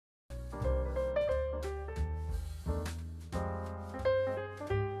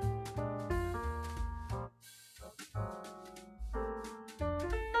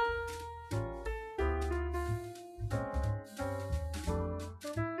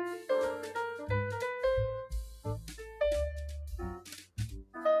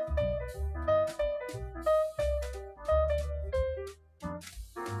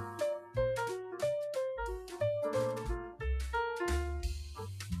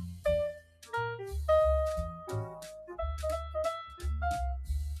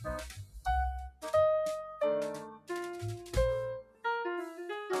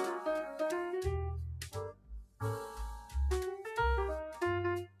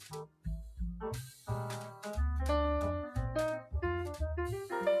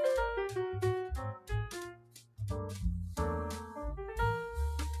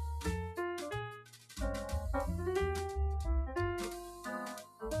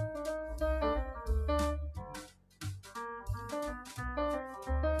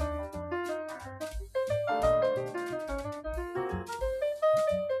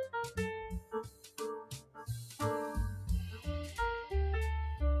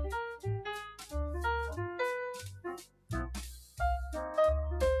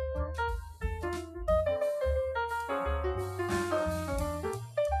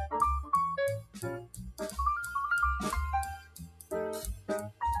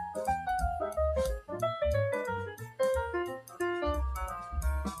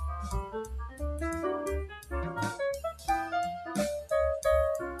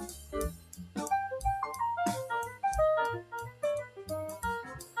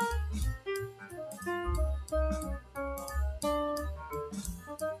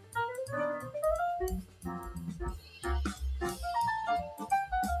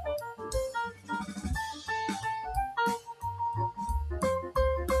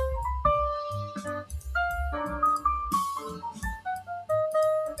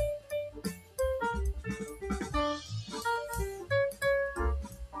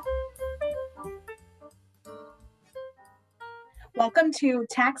Welcome to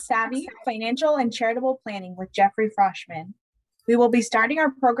Tax Savvy Financial and Charitable Planning with Jeffrey Froshman. We will be starting our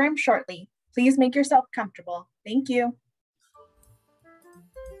program shortly. Please make yourself comfortable. Thank you.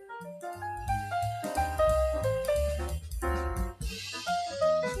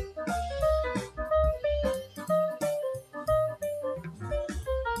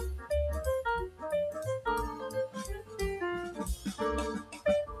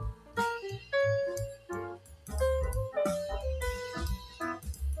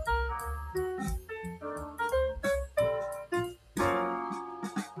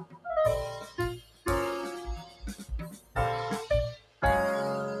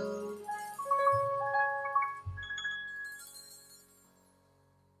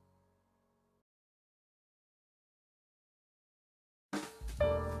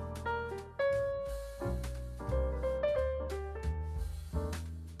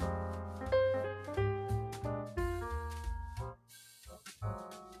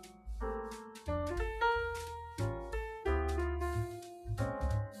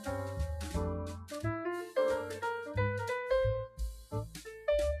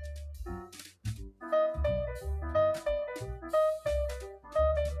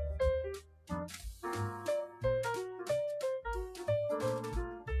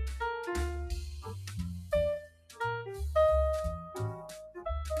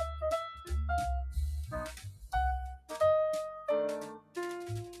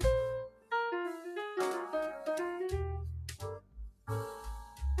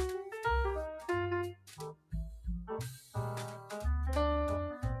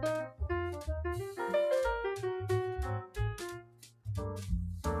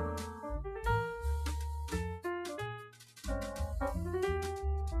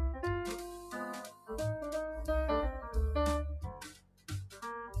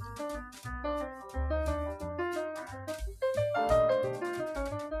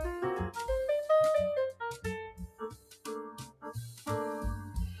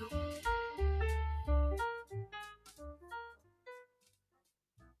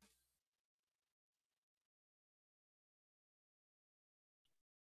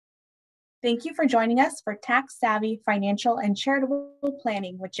 Thank you for joining us for Tax Savvy Financial and Charitable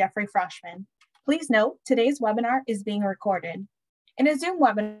Planning with Jeffrey Froshman. Please note, today's webinar is being recorded. In a Zoom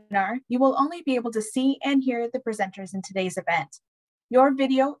webinar, you will only be able to see and hear the presenters in today's event. Your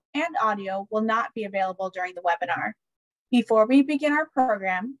video and audio will not be available during the webinar. Before we begin our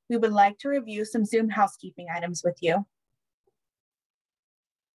program, we would like to review some Zoom housekeeping items with you.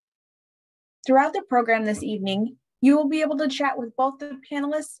 Throughout the program this evening, you will be able to chat with both the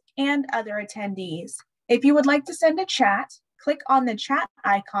panelists and other attendees. If you would like to send a chat, click on the chat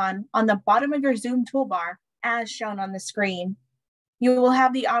icon on the bottom of your Zoom toolbar as shown on the screen. You will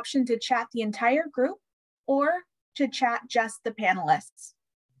have the option to chat the entire group or to chat just the panelists.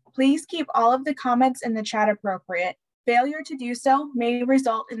 Please keep all of the comments in the chat appropriate. Failure to do so may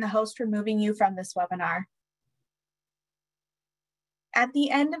result in the host removing you from this webinar. At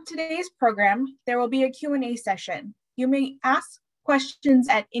the end of today's program, there will be a Q&A session. You may ask questions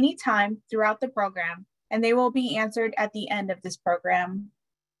at any time throughout the program, and they will be answered at the end of this program.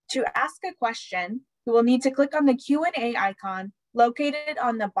 To ask a question, you will need to click on the Q&A icon located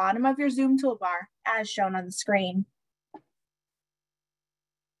on the bottom of your Zoom toolbar as shown on the screen.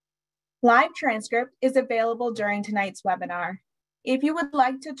 Live transcript is available during tonight's webinar. If you would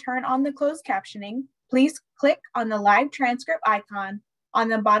like to turn on the closed captioning, please click on the live transcript icon on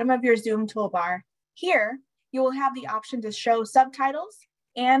the bottom of your Zoom toolbar. Here, you will have the option to show subtitles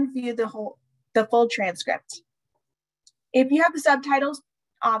and view the full transcript. If you have the subtitles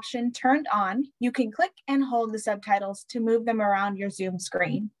option turned on, you can click and hold the subtitles to move them around your Zoom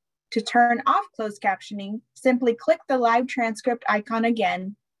screen. To turn off closed captioning, simply click the live transcript icon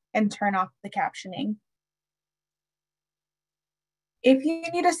again and turn off the captioning. If you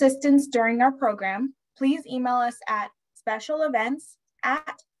need assistance during our program, please email us at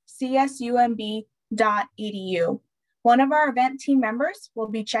specialevents@csumb.edu. One of our event team members will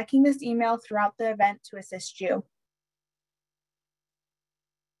be checking this email throughout the event to assist you.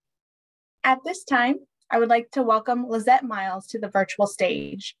 At this time, I would like to welcome Lizette Miles to the virtual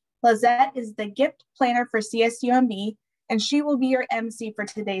stage. Lizette is the gift planner for CSUMB, and she will be your MC for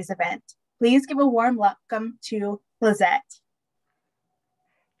today's event. Please give a warm welcome to Lizette.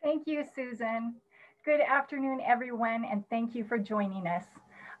 Thank you, Susan. Good afternoon, everyone, and thank you for joining us.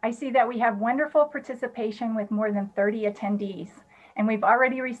 I see that we have wonderful participation with more than 30 attendees, and we've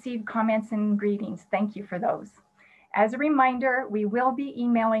already received comments and greetings. Thank you for those. As a reminder, we will be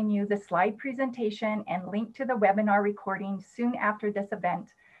emailing you the slide presentation and link to the webinar recording soon after this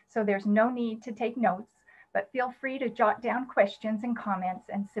event, so there's no need to take notes, but feel free to jot down questions and comments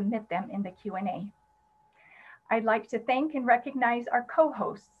and submit them in the Q&A. I'd like to thank and recognize our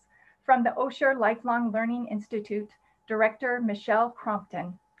co-hosts from the Osher Lifelong Learning Institute, Director Michelle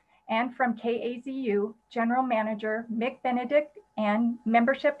Crompton, and from KAZU, General Manager Mick Benedict and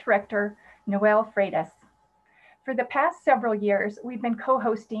Membership Director Noelle Freitas. For the past several years, we've been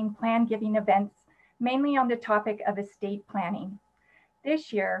co-hosting plan giving events, mainly on the topic of estate planning.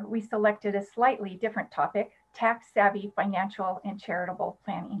 This year, we selected a slightly different topic, tax-savvy financial and charitable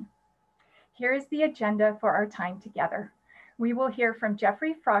planning. Here is the agenda for our time together. We will hear from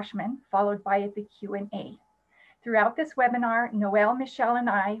Jeffrey Froshman, followed by the Q&A. Throughout this webinar, Noelle, Michelle, and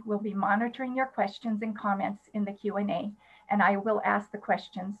I will be monitoring your questions and comments in the Q&A, and I will ask the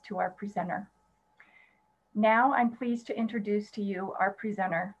questions to our presenter. Now I'm pleased to introduce to you our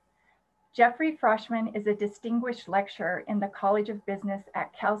presenter. Jeffrey Froshman is a distinguished lecturer in the College of Business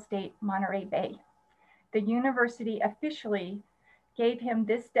at Cal State Monterey Bay. The university officially gave him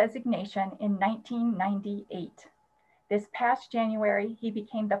this designation in 1998. This past January, he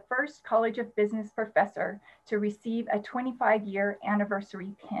became the first College of Business professor to receive a 25-year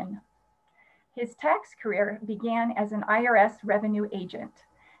anniversary pin. His tax career began as an IRS revenue agent.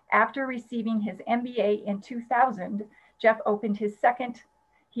 After receiving his MBA in 2000, Jeff opened his second,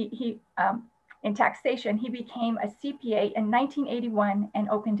 in taxation, he became a CPA in 1981 and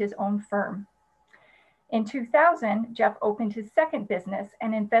opened his own firm. In 2000, Jeff opened his second business,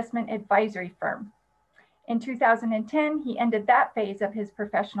 an investment advisory firm. In 2010, he ended that phase of his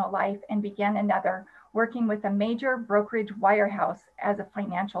professional life and began another, working with a major brokerage wirehouse as a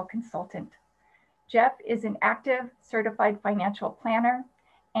financial consultant. Jeff is an active certified financial planner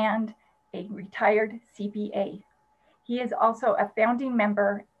and a retired CPA. He is also a founding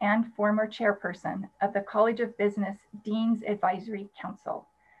member and former chairperson of the College of Business Dean's Advisory Council.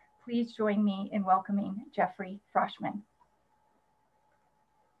 Please join me in welcoming Jeffrey Froshman.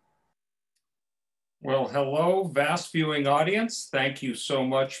 Well, hello, vast viewing audience. Thank you so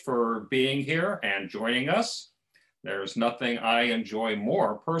much for being here and joining us. There's nothing I enjoy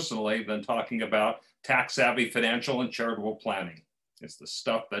more personally than talking about tax-savvy financial and charitable planning. It's the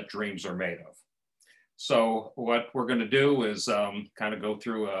stuff that dreams are made of. So what we're going to do is kind of go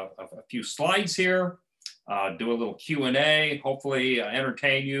through a few slides here, do a little Q&A, hopefully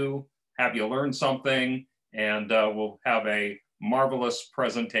entertain you, have you learn something, and we'll have a marvelous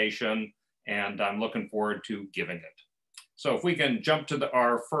presentation, and I'm looking forward to giving it. So if we can jump to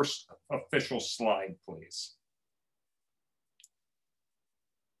our first official slide, please.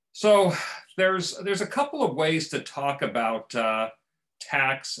 So there's a couple of ways to talk about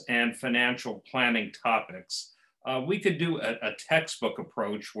tax and financial planning topics. We could do a textbook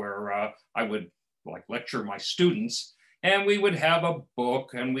approach where I would lecture my students, and we would have a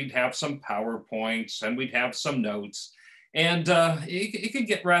book and we'd have some PowerPoints and we'd have some notes, and it could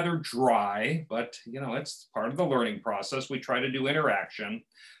get rather dry, but it's part of the learning process. We try to do interaction.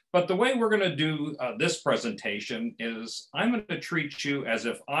 But the way we're going to do this presentation is I'm going to treat you as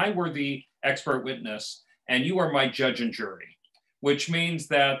if I were the expert witness and you are my judge and jury, which means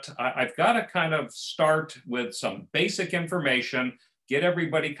that I've got to kind of start with some basic information, get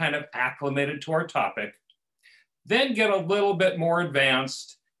everybody kind of acclimated to our topic, then get a little bit more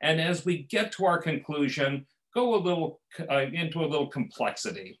advanced. And as we get to our conclusion, go a little into a little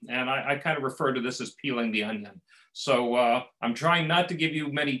complexity. And I kind of refer to this as peeling the onion. So I'm trying not to give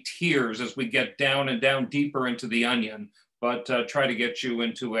you many tears as we get down and down deeper into the onion, but try to get you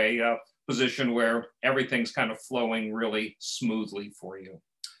into a position where everything's kind of flowing really smoothly for you.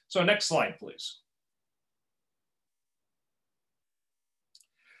 So next slide, please.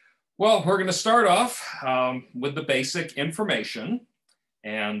 Well, we're going to start off with the basic information.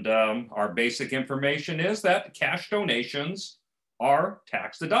 And our basic information is that cash donations are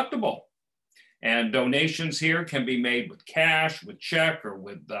tax deductible. And donations here can be made with cash, with check, or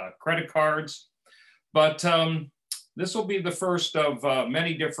with credit cards. But this will be the first of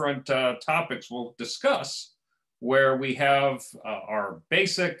many different topics we'll discuss, where we have our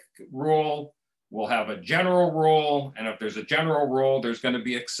basic rule, we'll have a general rule, and if there's a general rule, there's going to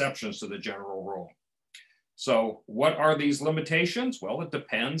be exceptions to the general rule. So what are these limitations? Well, it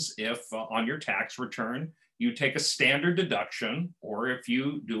depends if on your tax return, you take a standard deduction or if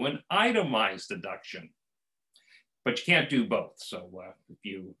you do an itemized deduction. But you can't do both. So if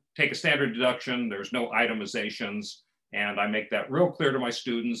you take a standard deduction, there's no itemizations. And I make that real clear to my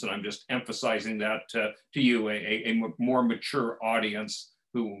students, and I'm just emphasizing that to you, a more mature audience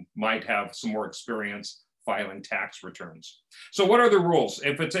who might have some more experience filing tax returns. So what are the rules?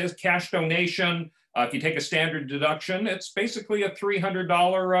 If it says cash donation, If you take a standard deduction, it's basically a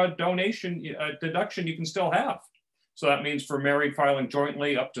 $300 donation deduction you can still have. So that means for married filing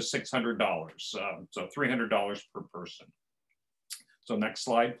jointly up to $600. So $300 per person. So next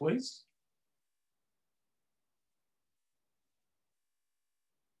slide, please.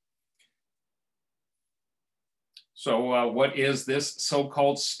 So what is this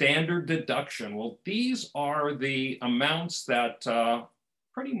so-called standard deduction? Well, these are the amounts that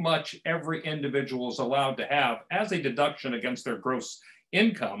pretty much every individual is allowed to have as a deduction against their gross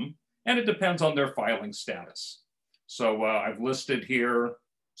income, and it depends on their filing status. So I've listed here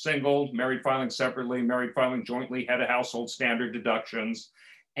single, married filing separately, married filing jointly, head of household standard deductions,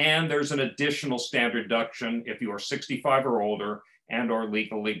 and there's an additional standard deduction if you are 65 or older and or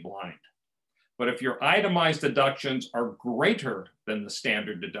legally blind. But if your itemized deductions are greater than the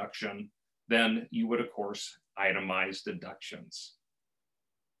standard deduction, then you would, of course, itemize deductions.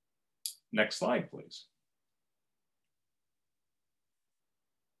 Next slide, please.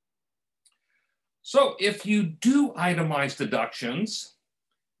 So if you do itemize deductions,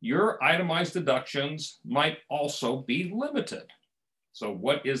 your itemized deductions might also be limited. So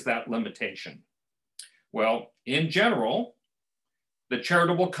what is that limitation? Well, in general, the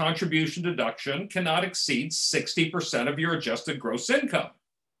charitable contribution deduction cannot exceed 60% of your adjusted gross income.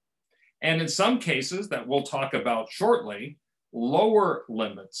 And in some cases that we'll talk about shortly, lower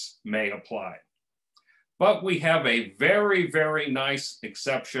limits may apply. But we have a very, very nice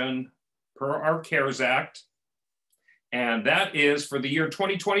exception per our CARES Act. And that is for the year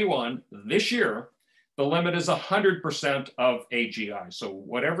 2021, this year, the limit is 100% of AGI. So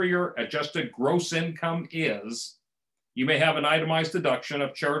whatever your adjusted gross income is, you may have an itemized deduction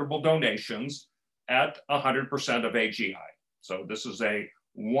of charitable donations at 100% of AGI. So this is a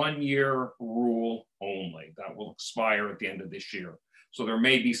one-year rule only that will expire at the end of this year. So there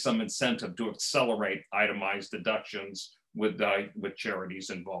may be some incentive to accelerate itemized deductions with charities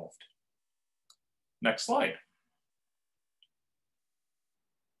involved. Next slide.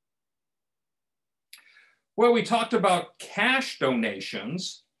 Well, we talked about cash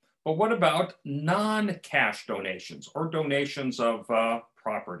donations, but what about non-cash donations or donations of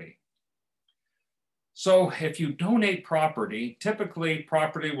property? So if you donate property, typically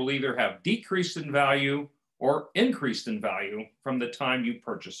property will either have decreased in value or increased in value from the time you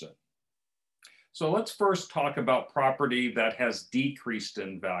purchase it. So let's first talk about property that has decreased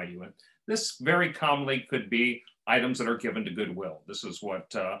in value. And this very commonly could be items that are given to Goodwill. This is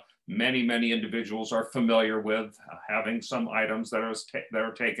what many individuals are familiar with, having some items that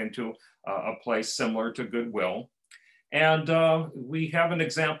are taken to a place similar to Goodwill. And we have an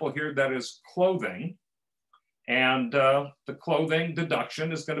example here that is clothing. And the clothing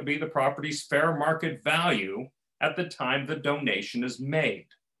deduction is going to be the property's fair market value at the time the donation is made.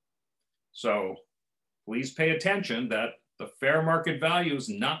 So please pay attention that the fair market value is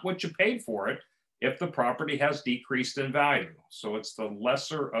not what you paid for it if the property has decreased in value. So it's the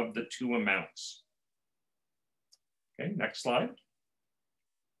lesser of the two amounts. Okay, next slide.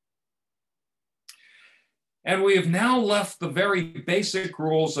 And we have now left the very basic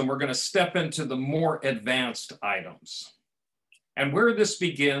rules and we're going to step into the more advanced items. And where this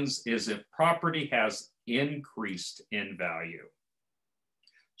begins is if property has increased in value.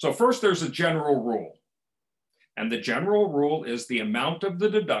 So first there's a general rule. And the general rule is the amount of the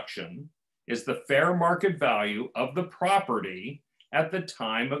deduction is the fair market value of the property at the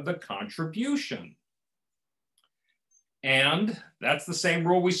time of the contribution. And that's the same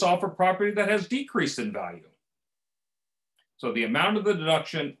rule we saw for property that has decreased in value. So the amount of the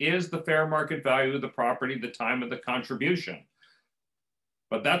deduction is the fair market value of the property at the time of the contribution.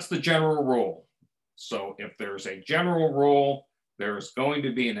 But that's the general rule. So if there's a general rule, there's going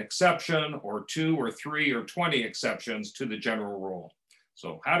to be an exception or 2 or 3 or 20 exceptions to the general rule.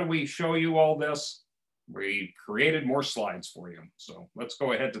 So how do we show you all this? We created more slides for you. So let's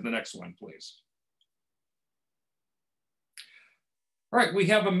go ahead to the next one, please. All right, we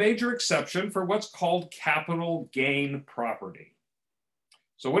have a major exception for what's called capital gain property.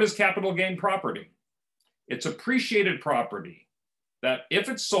 So what is capital gain property? It's appreciated property that if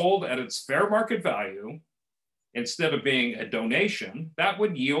it's sold at its fair market value, instead of being a donation, that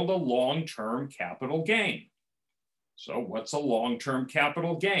would yield a long-term capital gain. So what's a long-term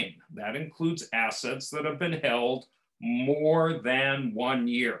capital gain? That includes assets that have been held more than 1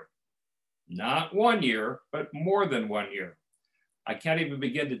 year. Not 1 year, but more than 1 year. I can't even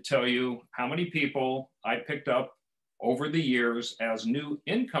begin to tell you how many people I picked up over the years as new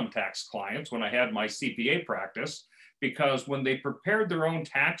income tax clients when I had my CPA practice, because when they prepared their own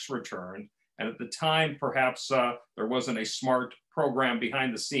tax return and at the time, perhaps there wasn't a smart program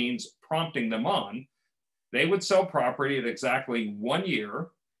behind the scenes prompting them on, they would sell property at exactly 1 year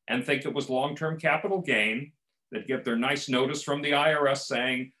and think it was long-term capital gain. They'd get their nice notice from the IRS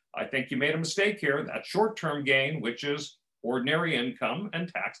saying, I think you made a mistake here. That's short-term gain, which is ordinary income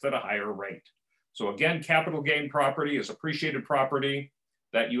and taxed at a higher rate. So again, capital gain property is appreciated property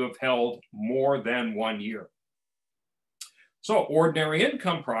that you have held more than 1 year. So ordinary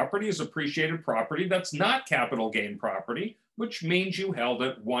income property is appreciated property that's not capital gain property, which means you held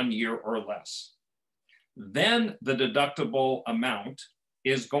it 1 year or less. Then the deductible amount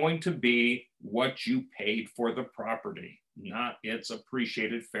is going to be what you paid for the property, not its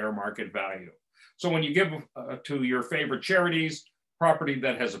appreciated fair market value. So when you give to your favorite charities property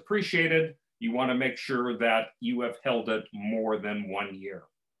that has appreciated, you want to make sure that you have held it more than 1 year.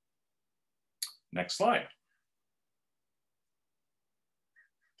 Next slide.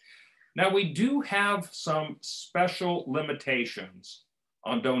 Now we do have some special limitations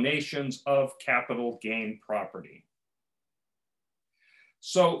on donations of capital gain property.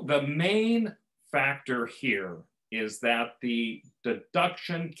 So the main factor here is that the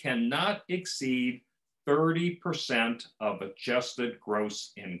deduction cannot exceed 30% of adjusted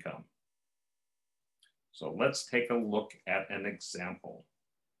gross income. So let's take a look at an example.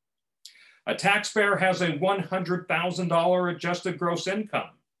 A taxpayer has a $100,000 adjusted gross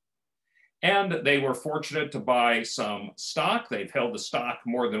income, and they were fortunate to buy some stock. They've held the stock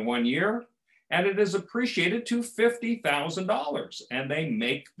more than 1 year, and it is appreciated to $50,000, and they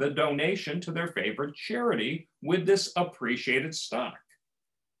make the donation to their favorite charity with this appreciated stock.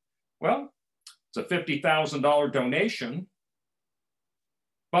 Well, it's a $50,000 donation,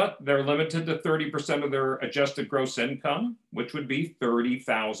 but they're limited to 30% of their adjusted gross income, which would be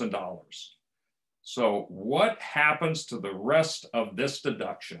 $30,000. So what happens to the rest of this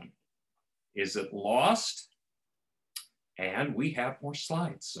deduction? Is it lost? And we have more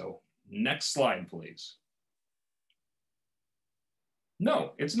slides. So next slide, please.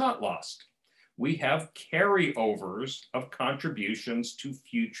 No, it's not lost. We have carryovers of contributions to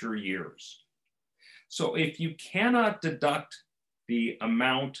future years. So if you cannot deduct the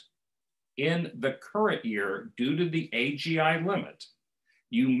amount in the current year due to the AGI limit,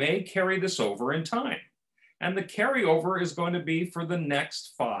 you may carry this over in time. And the carryover is going to be for the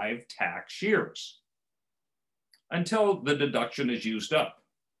next 5 tax years until the deduction is used up,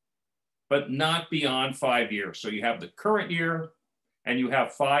 but not beyond 5 years. So you have the current year and you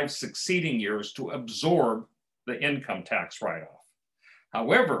have 5 succeeding years to absorb the income tax write-off.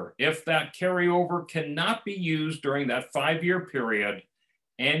 However, if that carryover cannot be used during that 5-year period,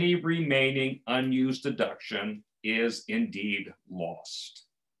 any remaining unused deduction is indeed lost.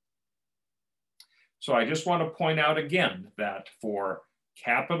 So I just want to point out again that for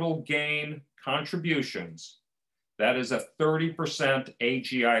capital gain contributions, that is a 30%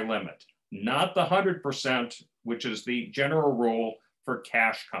 AGI limit, not the 100%, which is the general rule for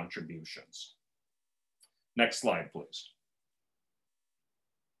cash contributions. Next slide, please.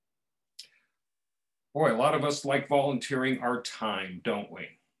 Boy, a lot of us like volunteering our time, don't we?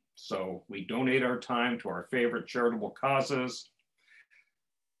 So we donate our time to our favorite charitable causes.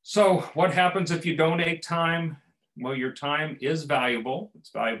 So what happens if you donate time? Well, your time is valuable.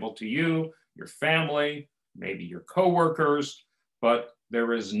 It's valuable to you, your family, maybe your coworkers, but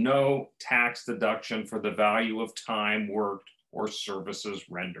there is no tax deduction for the value of time worked or services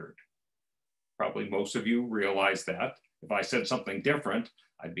rendered. Probably most of you realize that. If I said something different,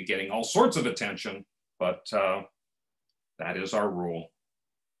 I'd be getting all sorts of attention, but that is our rule.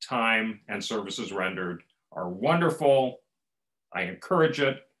 Time and services rendered are wonderful. I encourage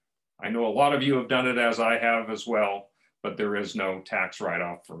it. I know a lot of you have done it as I have as well, but there is no tax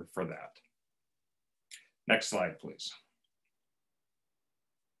write-off for that. Next slide, please.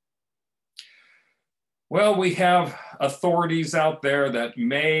 Well, we have authorities out there that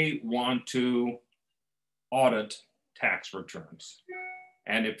may want to audit tax returns.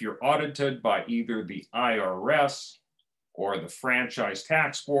 And if you're audited by either the IRS or the Franchise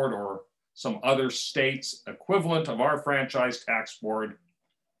Tax Board or some other state's equivalent of our Franchise Tax Board,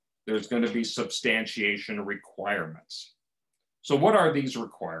 there's going to be substantiation requirements. So what are these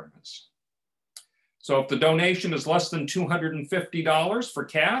requirements? So if the donation is less than $250 for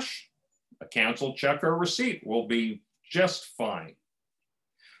cash, a canceled check or receipt will be just fine.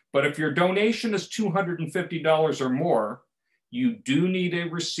 But if your donation is $250 or more, you do need a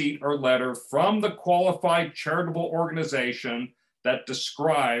receipt or letter from the qualified charitable organization that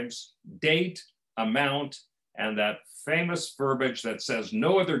describes date, amount, and that famous verbiage that says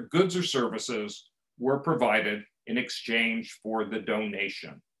no other goods or services were provided in exchange for the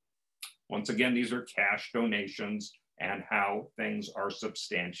donation. Once again, these are cash donations and how things are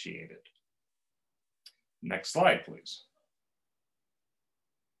substantiated. Next slide, please.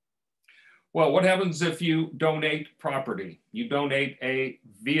 Well, what happens if you donate property? You donate a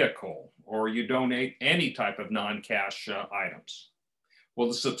vehicle, or you donate any type of non-cash items. Well,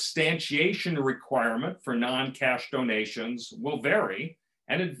 the substantiation requirement for non-cash donations will vary,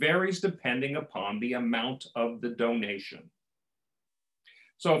 and it varies depending upon the amount of the donation.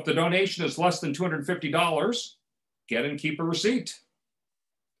 So if the donation is less than $250, get and keep a receipt.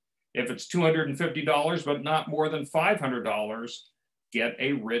 If it's $250 but not more than $500, get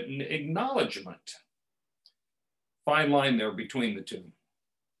a written acknowledgement. Fine line there between the two.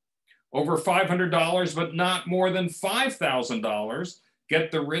 Over $500 but not more than $5,000,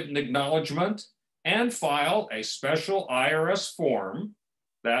 get the written acknowledgement and file a special IRS form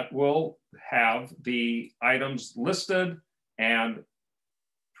that will have the items listed and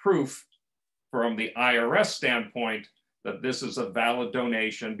proof from the IRS standpoint that this is a valid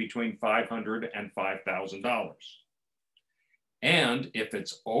donation between $500 and $5,000. And if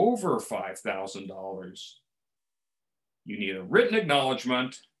it's over $5,000, you need a written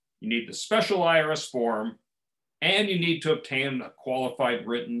acknowledgement, you need the special IRS form, and you need to obtain a qualified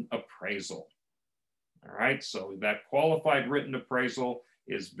written appraisal. All right, so that qualified written appraisal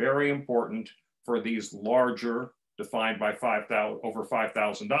is very important for these larger, defined by over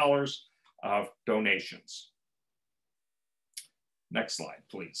 $5,000 of donations. Next slide,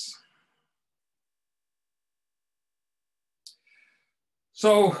 please.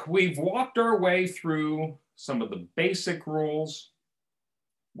 So we've walked our way through some of the basic rules.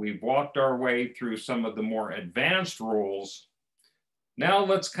 We've walked our way through some of the more advanced rules. Now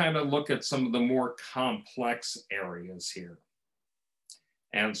let's kind of look at some of the more complex areas here.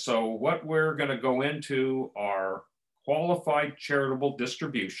 And so what we're going to go into are qualified charitable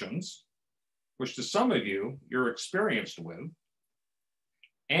distributions, which to some of you, you're experienced with.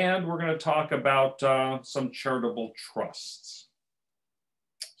 And we're going to talk about some charitable trusts.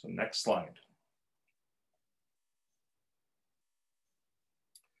 So next slide.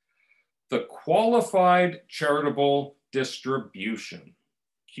 The qualified charitable distribution,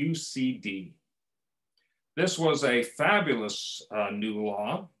 QCD. This was a fabulous new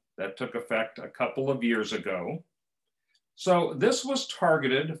law that took effect a couple of years ago. So this was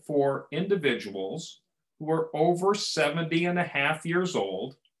targeted for individuals who are over 70 and a half years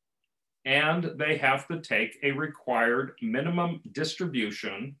old, and they have to take a required minimum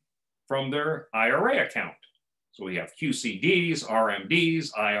distribution from their IRA account. So we have QCDs,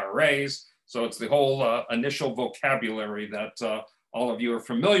 RMDs, IRAs. So it's the whole initial vocabulary that all of you are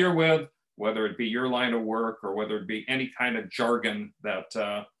familiar with, whether it be your line of work or whether it be any kind of jargon that,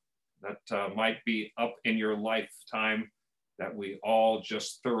 might be up in your lifetime that we all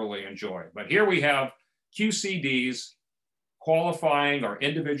just thoroughly enjoy. But here we have QCDs qualifying are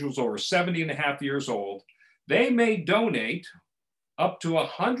individuals over 70 and a half years old. They may donate up to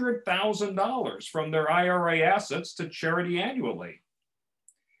 $100,000 from their IRA assets to charity annually.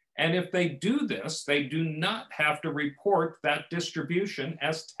 And if they do this, they do not have to report that distribution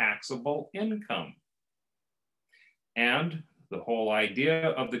as taxable income. And the whole idea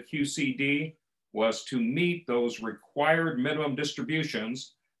of the QCD was to meet those required minimum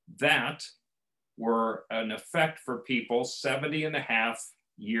distributions that were in effect for people 70 and a half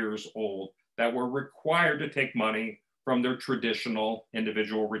years old that were required to take money from their traditional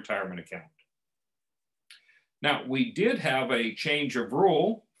individual retirement account. Now, we did have a change of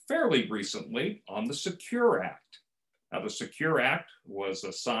rule fairly recently on the Secure Act. Now, the Secure Act was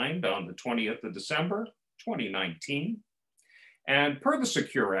signed on the 20th of December, 2019. And per the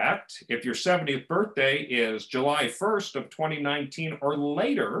Secure Act, if your 70th birthday is July 1st of 2019 or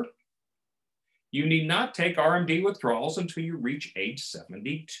later, you need not take RMD withdrawals until you reach age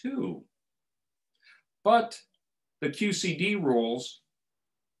 72. But the QCD rules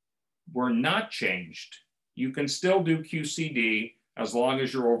were not changed. You can still do QCD as long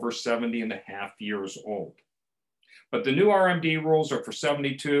as you're over 70 and a half years old. But the new RMD rules are for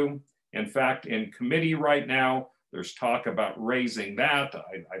 72. In fact, in committee right now, there's talk about raising that.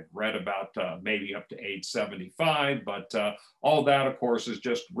 I've read about maybe up to age 75, but all that, of course, is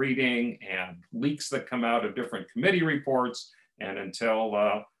just reading and leaks that come out of different committee reports. And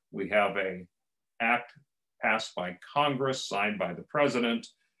until we have an act passed by Congress, signed by the president,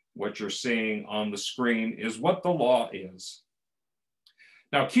 what you're seeing on the screen is what the law is.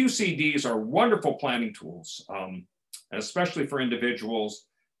 Now, QCDs are wonderful planning tools, especially for individuals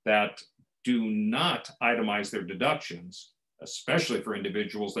that do not itemize their deductions, especially for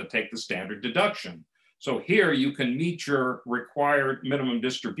individuals that take the standard deduction. So here you can meet your required minimum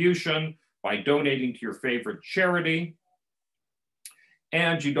distribution by donating to your favorite charity.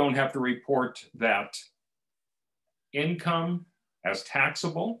 And you don't have to report that income as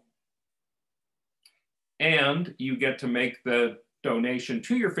taxable. And you get to make the donation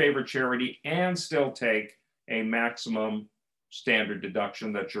to your favorite charity and still take a maximum standard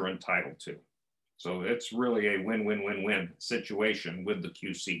deduction that you're entitled to. So it's really a win-win-win-win situation with the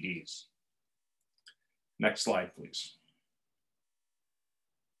QCDs. Next slide, please.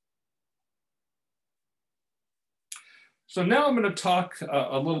 So now I'm going to talk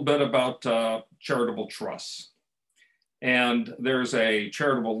a little bit about charitable trusts. And there's a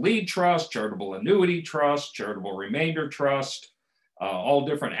charitable lead trust, charitable annuity trust, charitable remainder trust, all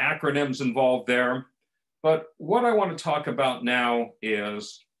different acronyms involved there. But what I want to talk about now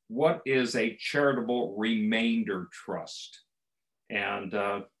is what is a charitable remainder trust? And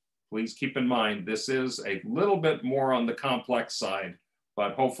please keep in mind, this is a little bit more on the complex side,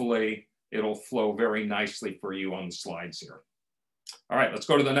 but hopefully it'll flow very nicely for you on the slides here. All right, let's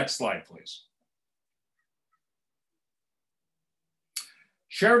go to the next slide, please.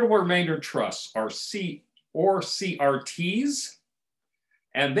 Charitable remainder trusts are CRTs,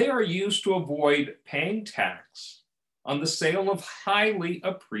 and they are used to avoid paying tax on the sale of highly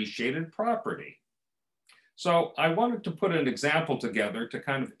appreciated property. So I wanted to put an example together to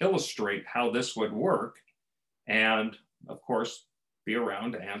kind of illustrate how this would work, and of course, be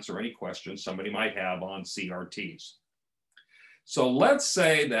around to answer any questions somebody might have on CRTs. So let's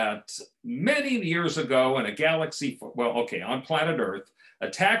say that many years ago in a galaxy, well, okay, on planet Earth, a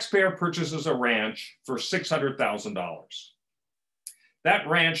taxpayer purchases a ranch for $600,000. That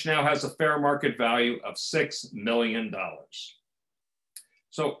ranch now has a fair market value of $6 million.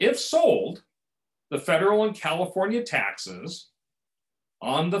 So if sold, the federal and California taxes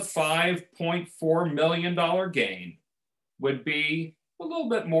on the $5.4 million gain would be a little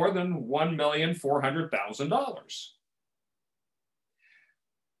bit more than $1,400,000.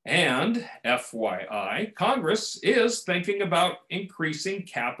 And FYI, Congress is thinking about increasing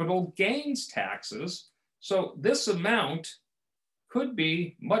capital gains taxes. So this amount could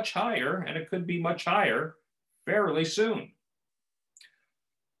be much higher, and it could be much higher fairly soon.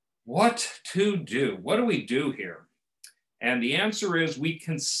 What to do? What do we do here? And the answer is we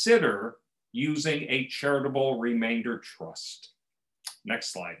consider using a charitable remainder trust.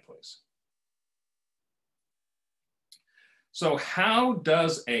 Next slide, please. So how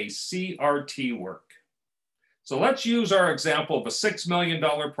does a CRT work? So let's use our example of a $6 million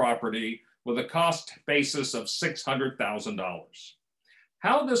property with a cost basis of $600,000.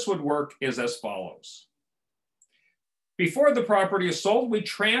 How this would work is as follows. Before the property is sold, we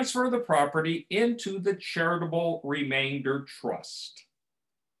transfer the property into the charitable remainder trust.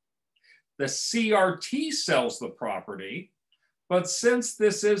 The CRT sells the property, but since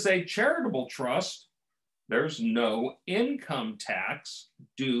this is a charitable trust, there's no income tax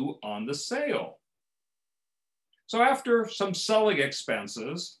due on the sale. So after some selling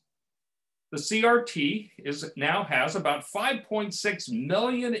expenses, the CRT now has about $5.6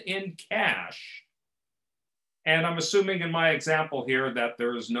 million in cash. And I'm assuming in my example here that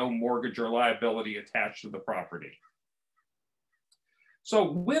there is no mortgage or liability attached to the property. So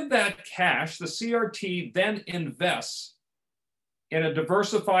with that cash, the CRT then invests in a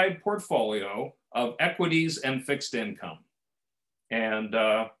diversified portfolio of equities and fixed income. And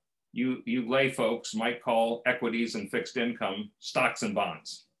you lay folks might call equities and fixed income stocks and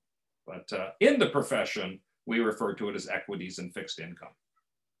bonds. But in the profession, we refer to it as equities and fixed income.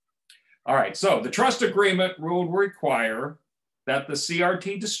 All right, so the trust agreement rule will require that the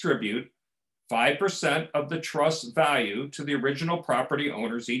CRT distribute 5% of the trust value to the original property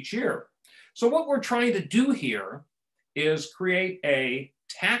owners each year. So what we're trying to do here is create a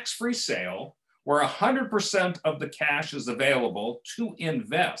tax-free sale where 100% of the cash is available to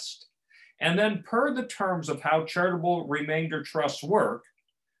invest. And then per the terms of how charitable remainder trusts work,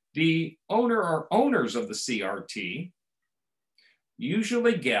 the owner or owners of the CRT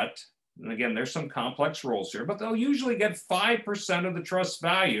usually get, and again, there's some complex rules here, but they'll usually get 5% of the trust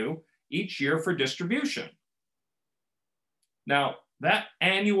value each year for distribution. Now, that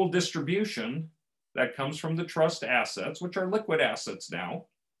annual distribution that comes from the trust assets, which are liquid assets now,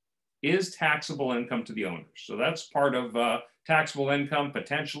 is taxable income to the owners. So that's part of taxable income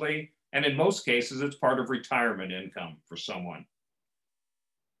potentially, and in most cases, it's part of retirement income for someone.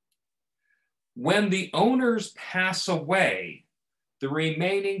 When the owners pass away, the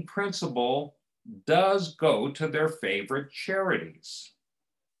remaining principal does go to their favorite charities.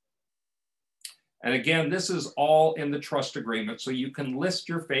 And again, this is all in the trust agreement, so you can list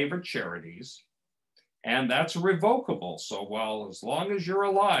your favorite charities. and that's revocable. So while as long as you're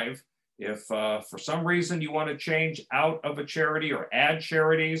alive, if for some reason you want to change out of a charity or add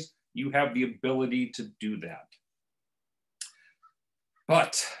charities, you have the ability to do that.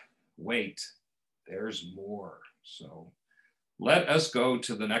 But wait, there's more. So let us go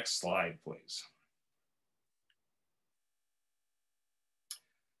to the next slide, please.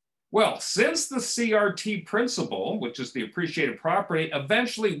 Well, since the CRT principle, which is the appreciated property,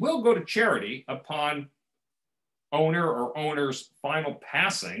 eventually will go to charity upon owner or owner's final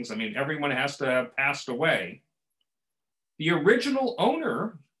passings, I mean, everyone has to have passed away, the original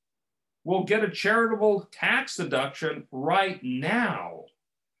owner will get a charitable tax deduction right now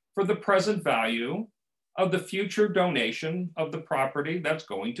for the present value of the future donation of the property that's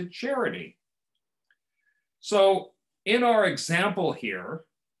going to charity. So in our example here,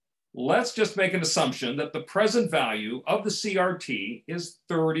 let's just make an assumption that the present value of the CRT is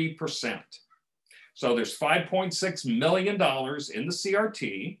 30%. So there's $5.6 million in the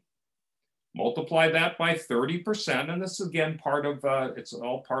CRT. Multiply that by 30%, and this is again part of it's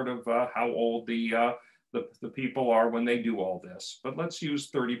all part of how old the people are when they do all this. But let's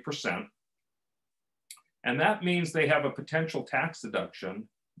use 30%, and that means they have a potential tax deduction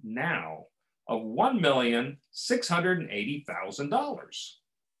now of $1,680,000.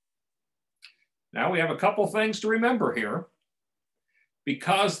 Now we have a couple things to remember here.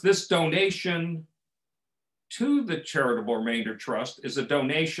 Because this donation to the Charitable Remainder Trust is a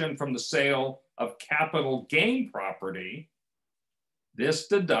donation from the sale of capital gain property, this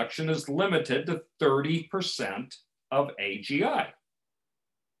deduction is limited to 30% of AGI.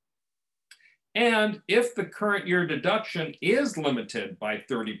 And if the current year deduction is limited by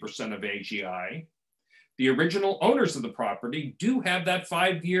 30% of AGI, the original owners of the property do have that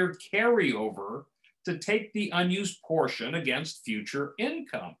 5-year carryover to take the unused portion against future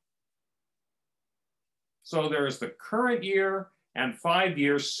income. So there's the current year and 5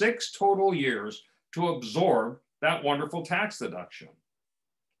 years, 6 total years to absorb that wonderful tax deduction.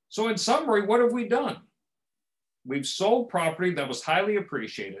 So in summary, what have we done? We've sold property that was highly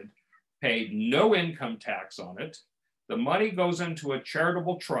appreciated, paid no income tax on it. The money goes into a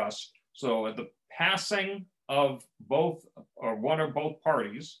charitable trust. So at the passing of both or one or both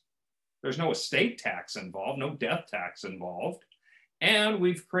parties, there's no estate tax involved, no death tax involved. And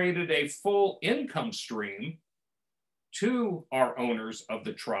we've created a full income stream to our owners of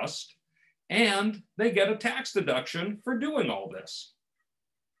the trust, and they get a tax deduction for doing all this.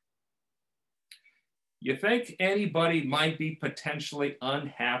 You think anybody might be potentially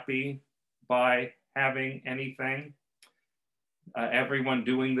unhappy by having anything? Everyone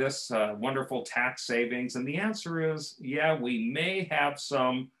doing this wonderful tax savings? And the answer is, yeah, we may have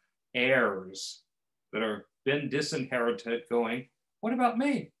some heirs that have been disinherited going, what about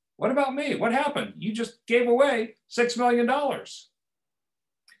me? What about me? What happened? You just gave away $6 million.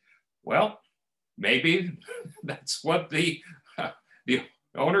 Well, maybe that's what the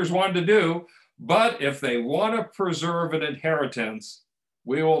owners wanted to do. But if they want to preserve an inheritance,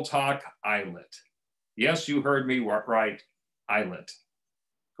 we will talk ILIT. Yes, you heard me right, ILIT.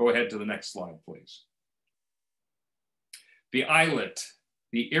 Go ahead to the next slide, please. The ILIT,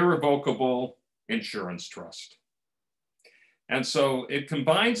 the Irrevocable Insurance Trust. And so it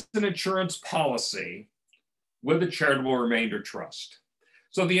combines an insurance policy with a charitable remainder trust.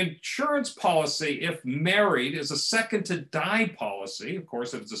 So the insurance policy, if married, is a second to die policy. Of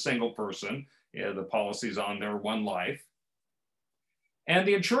course, if it's a single person, the policy's on their one life. And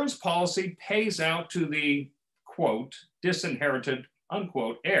the insurance policy pays out to the, quote, disinherited,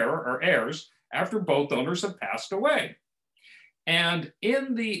 unquote, heir or heirs after both owners have passed away. And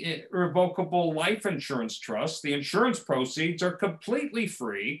in the Irrevocable Life Insurance Trust, the insurance proceeds are completely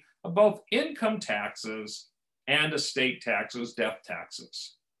free of both income taxes and estate taxes, death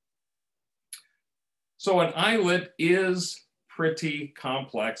taxes. So an ILIT is pretty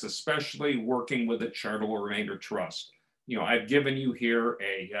complex, especially working with a charitable remainder trust. You know, I've given you here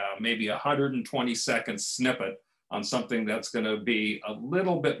a maybe 120-second snippet on something that's going to be a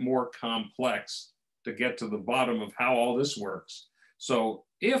little bit more complex to get to the bottom of how all this works. So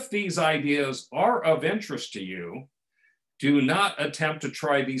if these ideas are of interest to you, do not attempt to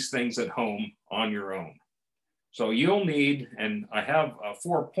try these things at home on your own. So you'll need, and I have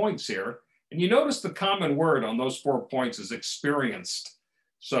 4 points here, and you notice the common word on those 4 points is experienced.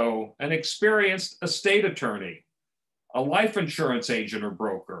 So an experienced estate attorney, a life insurance agent or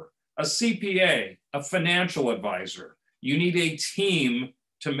broker, a CPA, a financial advisor. You need a team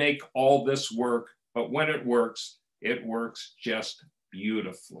to make all this work, but when it works just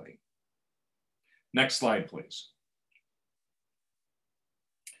beautifully. Next slide, please.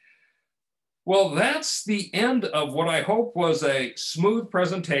 Well, that's the end of what I hope was a smooth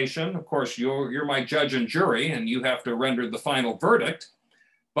presentation. Of course, you're my judge and jury, and you have to render the final verdict.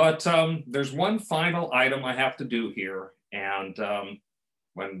 But there's one final item I have to do here. And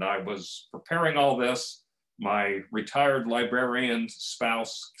when I was preparing all this, my retired librarian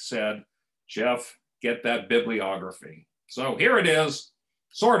spouse said, Jeff, get that bibliography. So here it is,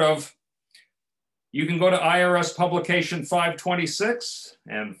 sort of. You can go to IRS Publication 526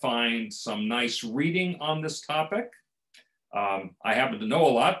 and find some nice reading on this topic. I happen to know a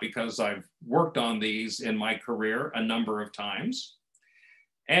lot because I've worked on these in my career a number of times.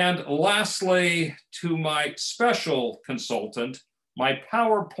 And lastly, to my special consultant, my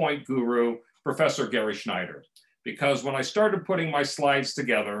PowerPoint guru, Professor Gary Schneider, because when I started putting my slides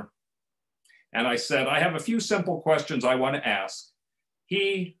together and I said, I have a few simple questions I want to ask,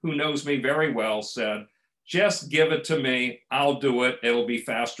 he, who knows me very well, said, just give it to me, I'll do it, it'll be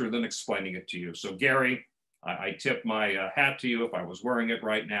faster than explaining it to you. So Gary, I tip my hat to you if I was wearing it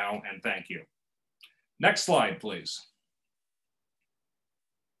right now, and thank you. Next slide, please.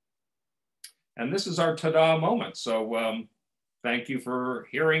 And this is our ta-da moment. So thank you for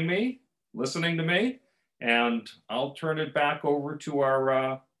hearing me, listening to me, and I'll turn it back over to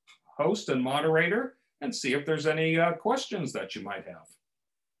our host and moderator and see if there's any questions that you might have.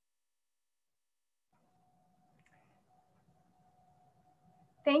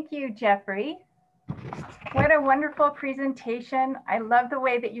 Thank you, Jeffrey. What a wonderful presentation. I love the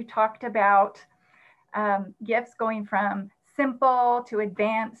way that you talked about gifts going from simple to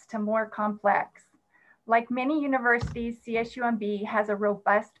advanced to more complex. Like many universities, CSUMB has a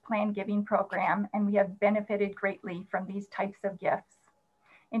robust planned giving program, and we have benefited greatly from these types of gifts.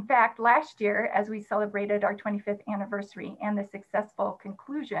 In fact, last year, as we celebrated our 25th anniversary and the successful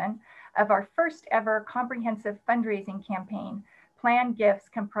conclusion of our first ever comprehensive fundraising campaign, planned gifts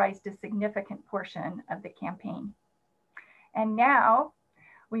comprised a significant portion of the campaign. And now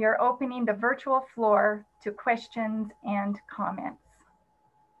we are opening the virtual floor to questions and comments.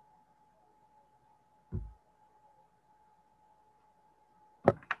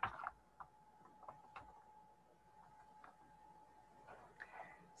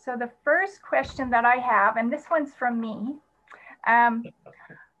 So the first question that I have, and this one's from me,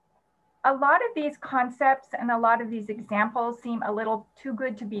 a lot of these concepts and a lot of these examples seem a little too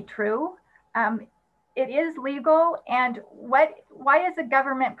good to be true. It is legal, and why is the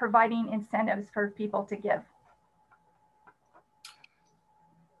government providing incentives for people to give?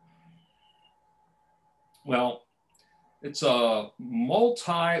 Well, it's a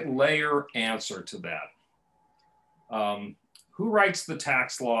multi-layer answer to that. Who writes the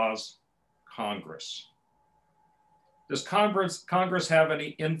tax laws? Congress. Does Congress have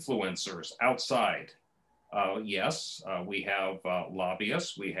any influencers outside? Yes, we have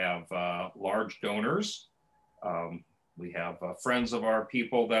lobbyists, we have large donors, we have friends of our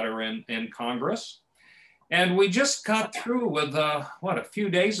people that are in Congress. And we just got through with, a few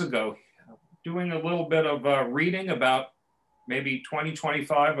days ago, doing a little bit of reading about maybe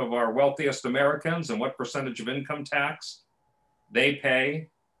 25 of our wealthiest Americans and what percentage of income tax they pay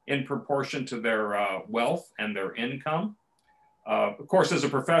in proportion to their wealth and their income. Of course, as a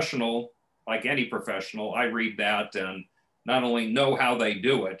professional, like any professional, I read that and not only know how they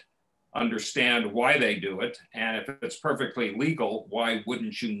do it, understand why they do it, and if it's perfectly legal, why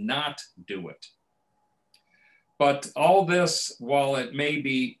wouldn't you not do it? But all this, while it may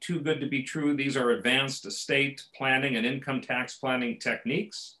be too good to be true, these are advanced estate planning and income tax planning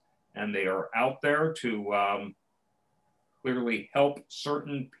techniques, and they are out there to clearly help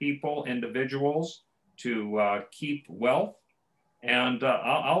certain people, individuals, to keep wealth. And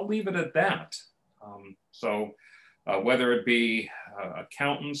I'll leave it at that. Whether it be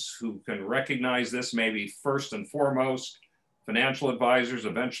accountants who can recognize this maybe first and foremost, financial advisors,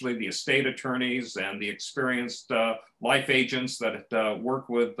 eventually the estate attorneys and the experienced life agents that work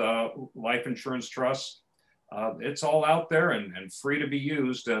with life insurance trusts, it's all out there and free to be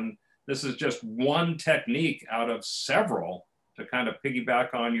used. And this is just one technique out of several, to kind of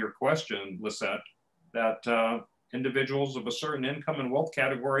piggyback on your question, Lisette, that individuals of a certain income and wealth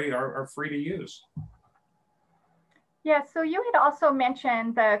category are free to use. Yeah, so you had also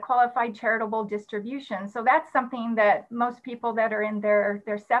mentioned the qualified charitable distribution. So that's something that most people that are in their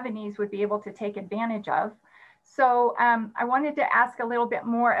 70s would be able to take advantage of. So I wanted to ask a little bit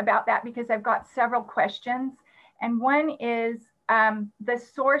more about that because I've got several questions. And one is the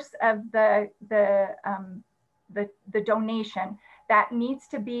source of the donation. That needs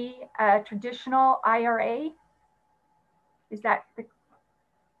to be a traditional IRA. Is that the...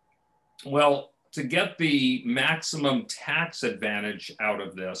 Well, to get the maximum tax advantage out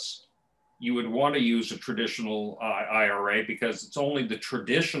of this, you would want to use a traditional IRA because it's only the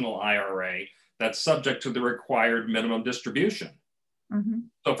traditional IRA that's subject to the required minimum distribution. Mm-hmm.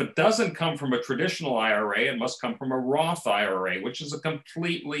 So if it doesn't come from a traditional IRA, it must come from a Roth IRA, which is a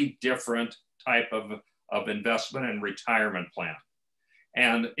completely different type of investment and retirement plan.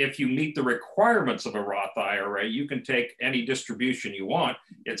 And if you meet the requirements of a Roth IRA, you can take any distribution you want.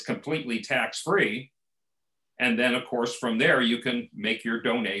 It's completely tax-free. And then, of course, from there, you can make your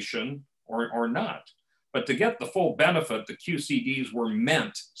donation or not. But to get the full benefit, the QCDs were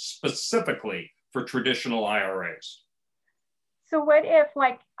meant specifically for traditional IRAs. So what if,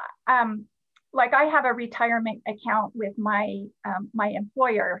 like I have a retirement account with my my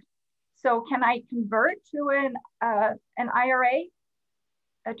employer. So can I convert to an IRA,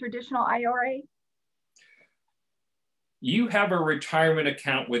 a traditional IRA? You have a retirement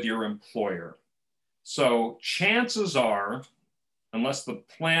account with your employer. So chances are, unless the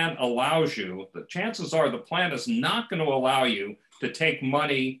plan allows you, the chances are the plan is not going to allow you to take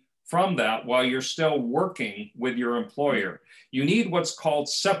money from that while you're still working with your employer. You need what's called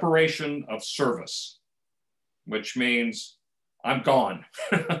separation of service, which means I'm gone.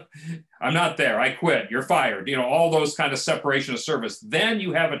 I'm not there. I quit. You're fired. You know, all those kind of separation of service. Then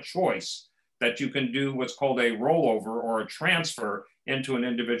you have a choice that you can do what's called a rollover or a transfer into an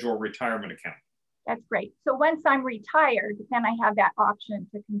individual retirement account. That's great. So once I'm retired, then I have that option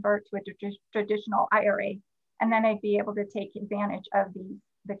to convert to a traditional IRA, and then I'd be able to take advantage of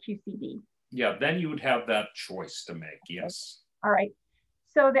the QCD. Yeah, then you would have that choice to make, yes. All right.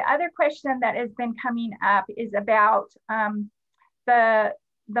 So the other question that has been coming up is about the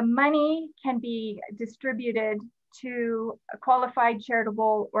money can be distributed to qualified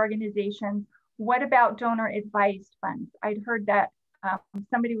charitable organizations. What about donor advised funds? I'd heard that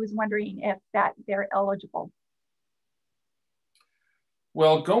somebody was wondering if they're eligible.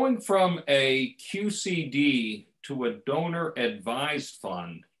 Well, going from a QCD to a donor advised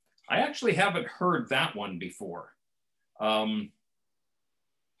fund, I actually haven't heard that one before.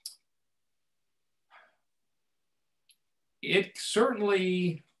 It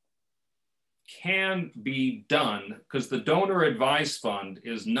certainly can be done because the donor advised fund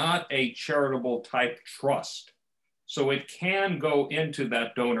is not a charitable type trust. So it can go into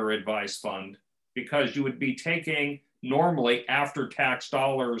that donor advised fund because you would be taking normally after tax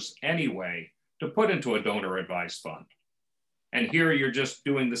dollars anyway to put into a donor advised fund. And here you're just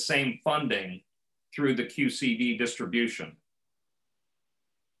doing the same funding through the QCD distribution.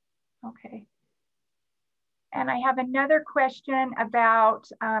 Okay. And I have another question about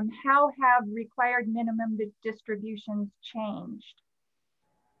how have required minimum distributions changed?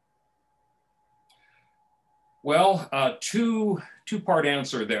 Well, two-part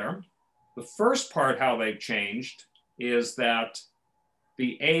answer there. The first part, how they've changed, is that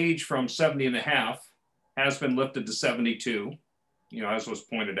the age from 70 and a half has been lifted to 72, you know, as was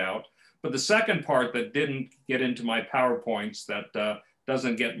pointed out. But the second part that didn't get into my PowerPoints that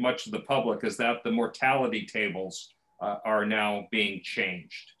doesn't get much of the public is that the mortality tables are now being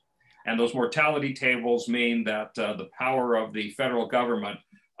changed. And those mortality tables mean that the power of the federal government,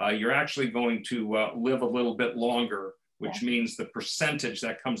 you're actually going to live a little bit longer, which means the percentage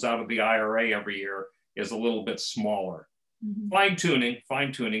that comes out of the IRA every year is a little bit smaller. Mm-hmm.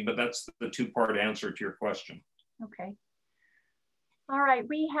 Fine tuning, but that's the two-part answer to your question. Okay. All right,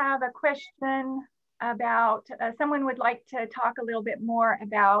 we have a question about, someone would like to talk a little bit more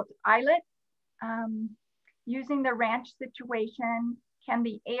about ILIT. Using the ranch situation, can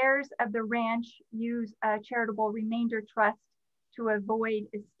the heirs of the ranch use a charitable remainder trust to avoid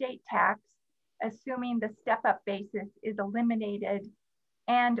estate tax, assuming the step-up basis is eliminated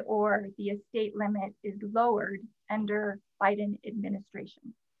and or the estate limit is lowered under Biden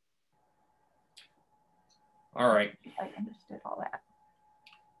administration? All right. I understood all that.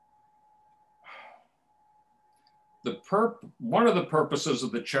 One of the purposes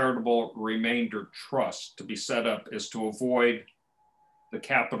of the charitable remainder trust to be set up is to avoid the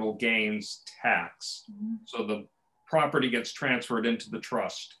capital gains tax. Mm-hmm. So the property gets transferred into the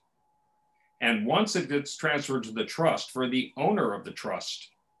trust. And once it gets transferred to the trust, for the owner of the trust,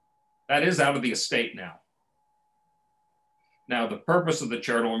 that is out of the estate now. Now, the purpose of the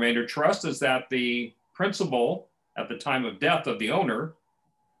charitable remainder trust is that the principal at the time of death of the owner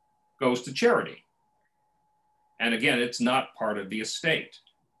goes to charity. And again, it's not part of the estate.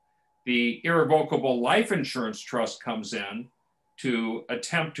 The irrevocable life insurance trust comes in to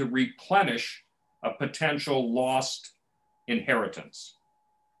attempt to replenish a potential lost inheritance.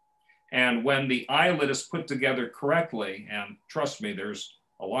 And when the ILIT is put together correctly, and trust me, there's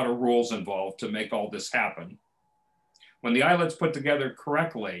a lot of rules involved to make all this happen. When the ILIT's put together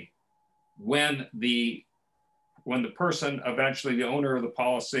correctly, when the person eventually, the owner of the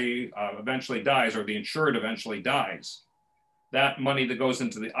policy eventually dies, or the insured eventually dies, that money that goes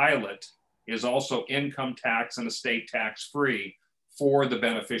into the ILET is also income tax and estate tax free for the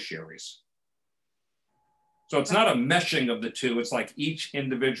beneficiaries. So it's not a meshing of the two. It's like each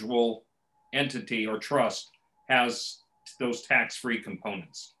individual entity or trust has those tax-free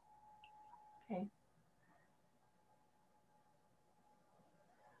components. Okay.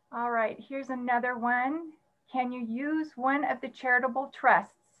 All right, here's another one. Can you use one of the charitable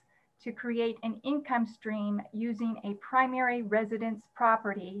trusts to create an income stream using a primary residence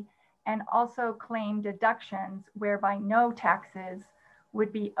property and also claim deductions whereby no taxes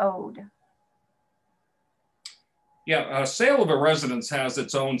would be owed? Yeah, a sale of a residence has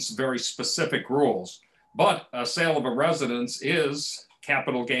its own very specific rules, but a sale of a residence is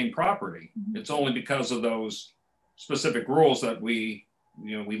capital gain property. Mm-hmm. It's only because of those specific rules that we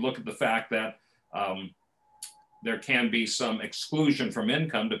look at the fact that there can be some exclusion from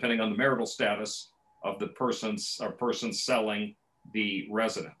income depending on the marital status of the person selling the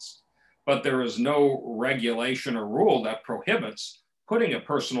residence. But there is no regulation or rule that prohibits putting a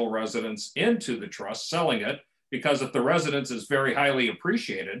personal residence into the trust, selling it, because if the residence is very highly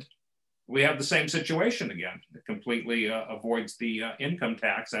appreciated, we have the same situation again. It completely avoids the income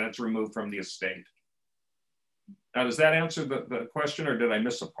tax and it's removed from the estate. Now, does that answer the question, or did I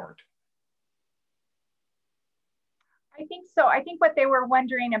miss a part? I think so. I think what they were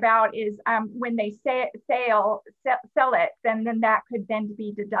wondering about is when they sell it, then that could then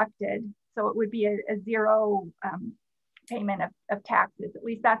be deducted. So it would be a zero payment of taxes. At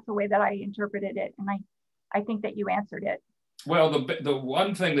least that's the way that I interpreted it. And I think that you answered it. Well, the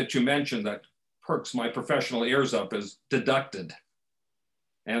one thing that you mentioned that perks my professional ears up is deducted.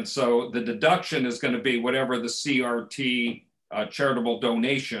 And so the deduction is going to be whatever the CRT charitable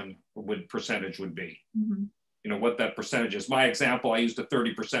donation percentage would be. Mm-hmm. You know, what that percentage is. My example, I used a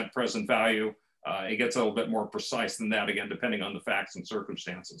 30% present value. It gets a little bit more precise than that, again, depending on the facts and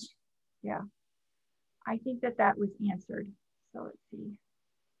circumstances. Yeah, I think that was answered. So let's see.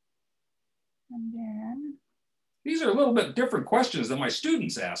 And then. These are a little bit different questions than my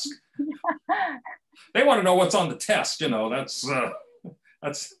students ask. They want to know what's on the test. You know, that's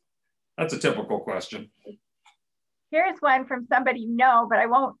a typical question. Here's one from somebody you know, but I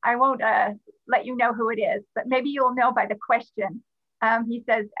won't let you know who it is, but maybe you'll know by the question. He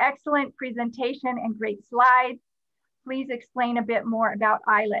says, excellent presentation and great slides. Please explain a bit more about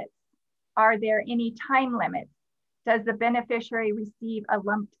ILETs. Are there any time limits? Does the beneficiary receive a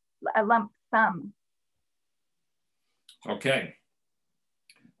lump sum? Okay.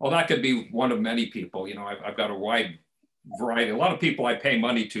 Well, that could be one of many people. You know, I've got a wide variety. A lot of people I pay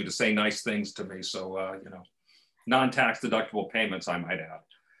money to say nice things to me. So, you know, non-tax deductible payments, I might add.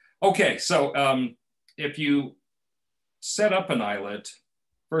 Okay, so if you set up an ILET,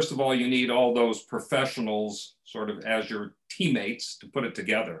 first of all, you need all those professionals sort of as your teammates to put it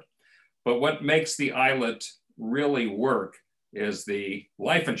together. But what makes the ILET really work is the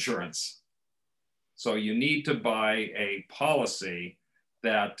life insurance. So you need to buy a policy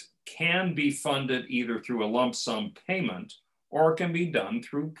that can be funded either through a lump sum payment or it can be done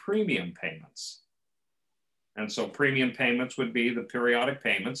through premium payments. And so premium payments would be the periodic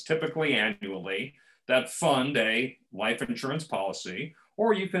payments, typically annually, that fund a life insurance policy,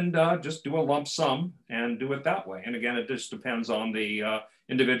 or you can just do a lump sum and do it that way. And again, it just depends on the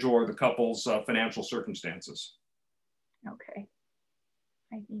individual or the couple's financial circumstances. Okay,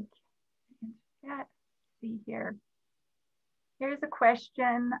 I think that. See here. Here's a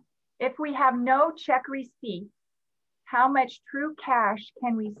question. If we have no check receipt, how much true cash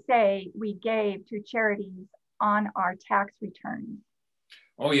can we say we gave to charities on our tax returns?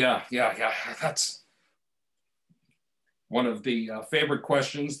 Oh yeah. That's one of the favorite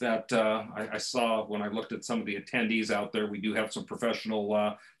questions that I saw when I looked at some of the attendees out there. We do have some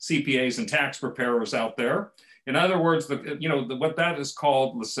professional CPAs and tax preparers out there. In other words, what that is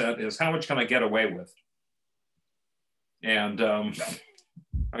called, Lisette, is how much can I get away with? And I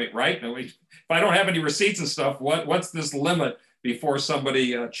mean, right? If I don't have any receipts and stuff, what's this limit before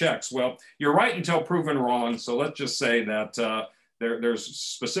somebody checks? Well, you're right until proven wrong. So let's just say that there's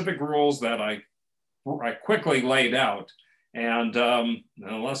specific rules that I quickly laid out. And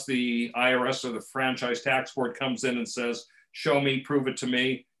unless the IRS or the Franchise Tax Board comes in and says, show me, prove it to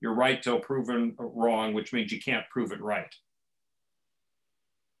me, you're right till proven wrong, which means you can't prove it right.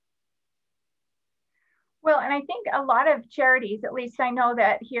 Well, and I think a lot of charities, at least I know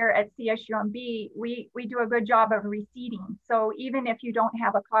that here at CSUMB, we do a good job of receipting. So even if you don't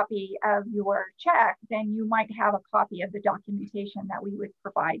have a copy of your check, then you might have a copy of the documentation that we would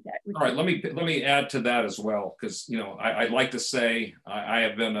provide. That would All right, let me add to that as well, because I'd like to say I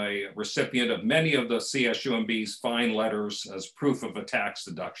have been a recipient of many of the CSUMB's fine letters as proof of a tax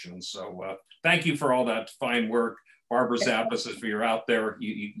deduction. So thank you for all that fine work. Barbara Zappas, if you're out there,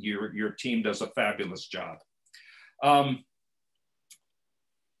 your team does a fabulous job.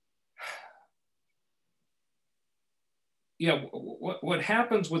 Yeah, what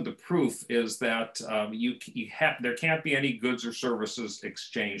happens with the proof is that there can't be any goods or services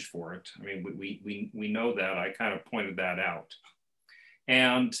exchanged for it. I mean, we know that. I kind of pointed that out.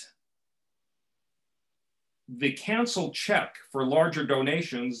 And the canceled check for larger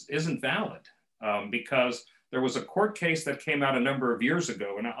donations isn't valid because there was a court case that came out a number of years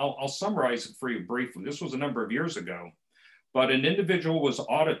ago, and I'll summarize it for you briefly. This was a number of years ago, but an individual was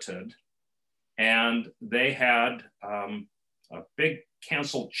audited and they had a big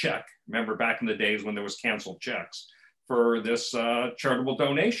canceled check. Remember back in the days when there was canceled checks for this charitable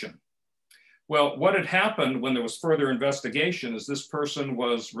donation. Well, what had happened when there was further investigation is this person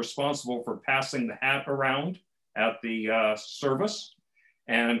was responsible for passing the hat around at the service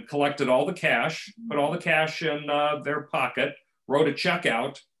and collected all the cash, put all the cash in their pocket, wrote a check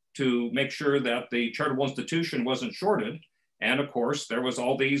out to make sure that the charitable institution wasn't shorted. And of course, there was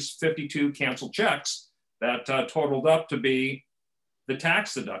all these 52 canceled checks that totaled up to be the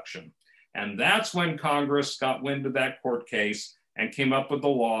tax deduction. And that's when Congress got wind of that court case and came up with the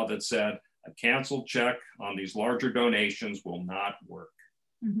law that said a canceled check on these larger donations will not work.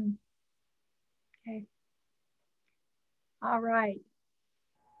 Mm-hmm. Okay. All right.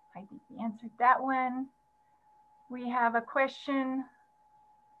 I think we answered that one. We have a question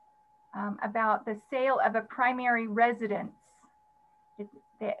about the sale of a primary residence.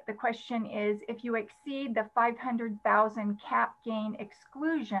 The question is, if you exceed the 500,000 cap gain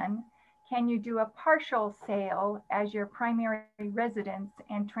exclusion, can you do a partial sale as your primary residence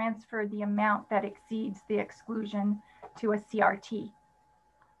and transfer the amount that exceeds the exclusion to a CRT?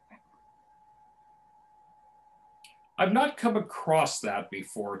 I've not come across that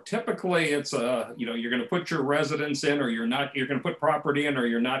before. Typically, it's you're going to put your residence in, or you're not. You're going to put property in, or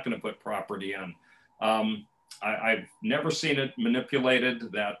you're not going to put property in. I've never seen it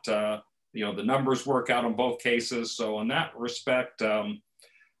manipulated that the numbers work out in both cases. So in that respect, I'm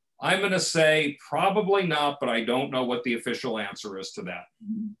going to say probably not, but I don't know what the official answer is to that.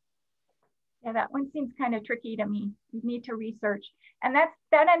 Yeah, that one seems kind of tricky to me. We need to research, and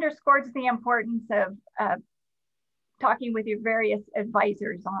that underscores the importance of talking with your various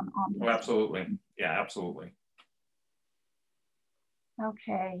advisors on this. Oh, absolutely. Yeah, absolutely.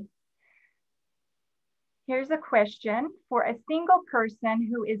 Okay. Here's a question. For a single person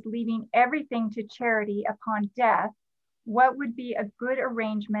who is leaving everything to charity upon death, what would be a good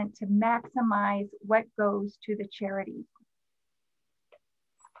arrangement to maximize what goes to the charity?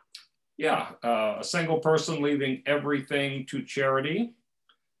 Yeah, a single person leaving everything to charity.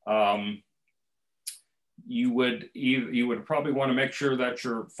 You would probably want to make sure that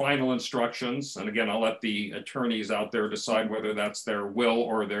your final instructions, and again, I'll let the attorneys out there decide whether that's their will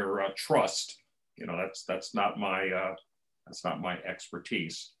or their trust. That's not my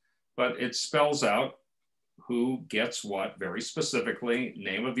expertise, but it spells out who gets what very specifically,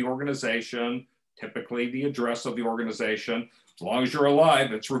 name of the organization, typically the address of the organization. As long as you're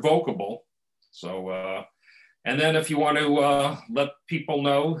alive, it's revocable. So, and then if you want to let people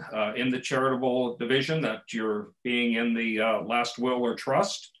know in the charitable division that you're being in the last will or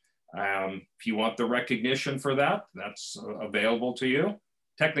trust, if you want the recognition for that, that's available to you.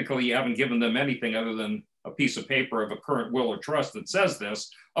 Technically, you haven't given them anything other than a piece of paper of a current will or trust that says this,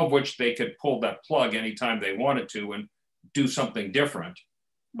 of which they could pull that plug anytime they wanted to and do something different.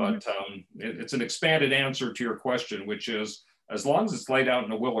 Mm-hmm. But it's an expanded answer to your question, which is as long as it's laid out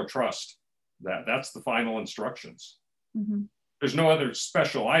in a will or trust, that's the final instructions. Mm-hmm. There's no other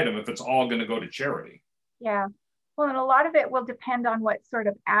special item if it's all going to go to charity. Yeah. Well, and a lot of it will depend on what sort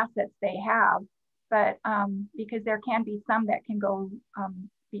of assets they have. But because there can be some that can go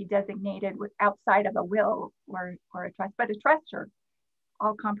be designated with outside of a will or a trust, but a trust are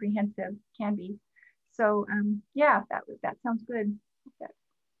all comprehensive can be. So yeah, that sounds good. That's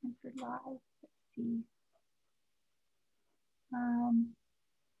answered live. Let's see.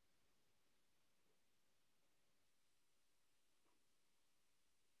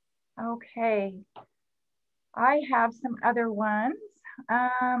 Okay, I have some other ones.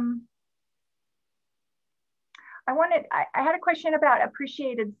 I had a question about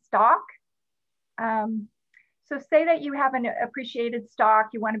appreciated stock. So say that you have an appreciated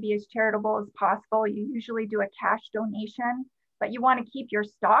stock, you want to be as charitable as possible. You usually do a cash donation, but you want to keep your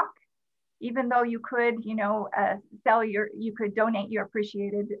stock, even though you could, you could donate your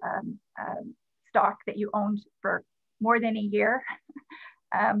appreciated stock that you owned for more than a year.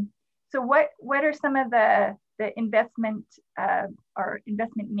 So what are some of the investment or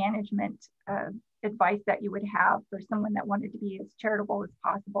investment management advice that you would have for someone that wanted to be as charitable as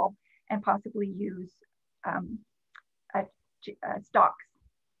possible and possibly use stocks?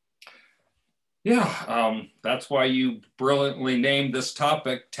 Yeah, that's why you brilliantly named this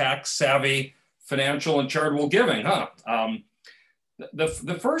topic tax savvy financial and charitable giving, huh?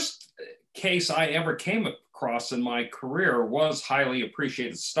 The first case I ever came across in my career was highly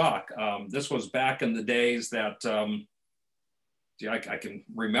appreciated stock. This was back in the days that, I can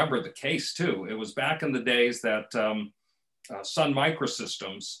remember the case too. It was back in the days that Sun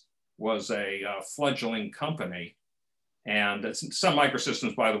Microsystems was a fledgling company. And Sun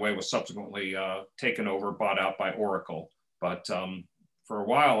Microsystems, by the way, was subsequently taken over, bought out by Oracle. But for a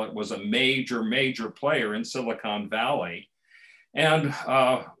while, it was a major player in Silicon Valley. And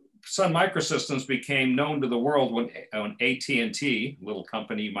Sun Microsystems became known to the world when AT&T, a little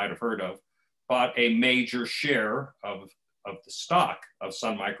company you might have heard of, bought a major share of the stock of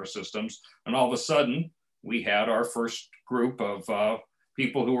Sun Microsystems. And all of a sudden, we had our first group of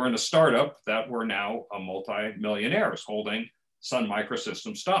people who were in a startup that were now multi-millionaires holding Sun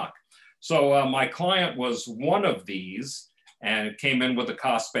Microsystems stock. So my client was one of these, and it came in with a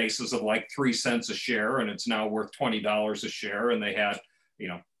cost basis of like 3 cents a share, and it's now worth $20 a share. And they had,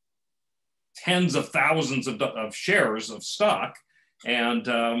 tens of thousands of shares of stock, and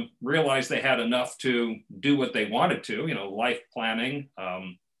realized they had enough to do what they wanted to, life planning.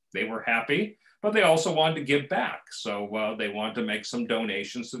 They were happy, but they also wanted to give back. So they wanted to make some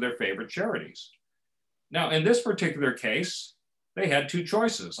donations to their favorite charities. Now, in this particular case, they had two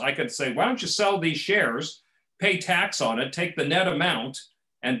choices. I could say, why don't you sell these shares, pay tax on it, take the net amount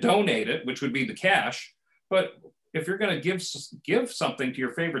and donate it, which would be the cash. But if you're going to give something to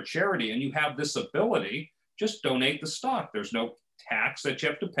your favorite charity and you have this ability, just donate the stock. There's no tax that you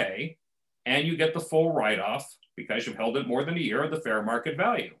have to pay, and you get the full write-off because you've held it more than a year of the fair market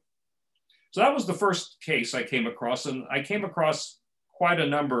value. So that was the first case I came across, and I came across quite a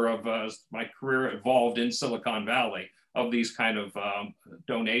number of, my career evolved in Silicon Valley, of these kind of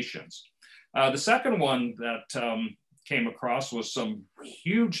donations. The second one that came across was some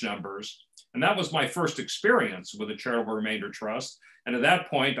huge numbers, and that was my first experience with a charitable remainder trust. And at that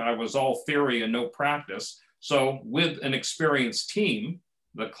point, I was all theory and no practice. So with an experienced team,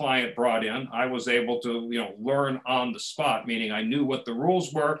 the client brought in, I was able to learn on the spot, meaning I knew what the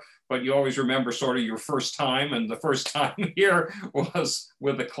rules were, but you always remember sort of your first time. And the first time here was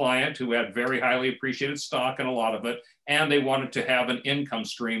with a client who had very highly appreciated stock and a lot of it, and they wanted to have an income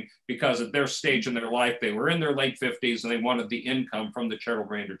stream because at their stage in their life, they were in their late 50s and they wanted the income from the charitable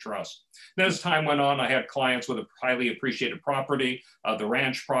remainder trust. Then as time went on, I had clients with a highly appreciated property. The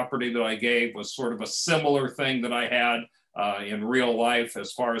ranch property that I gave was sort of a similar thing that I had in real life,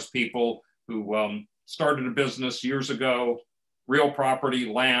 as far as people who started a business years ago, real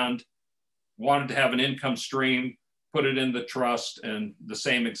property, land, wanted to have an income stream, put it in the trust, and the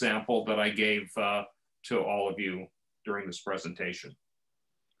same example that I gave to all of you during this presentation.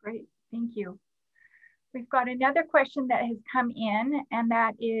 Great, thank you. We've got another question that has come in, and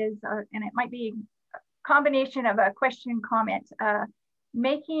that is, and it might be a combination of a question and comment.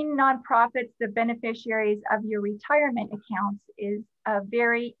 Making nonprofits the beneficiaries of your retirement accounts is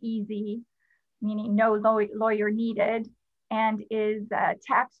very easy, meaning no lawyer needed, and is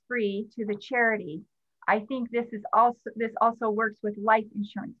tax-free to the charity. I think this also works with life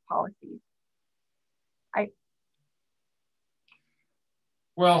insurance policies.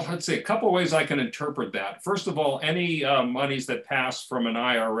 Well, let's see, a couple of ways I can interpret that. First of all, any monies that pass from an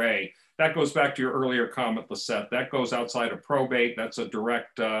IRA, that goes back to your earlier comment, Lisette. That goes outside of probate. That's a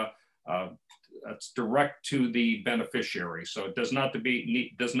direct, that's direct to the beneficiary. So it does not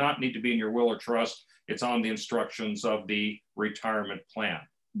need to be in your will or trust. It's on the instructions of the retirement plan.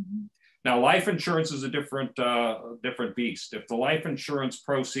 Mm-hmm. Now, life insurance is a different beast. If the life insurance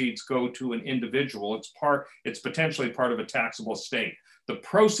proceeds go to an individual, it's potentially part of a taxable estate. The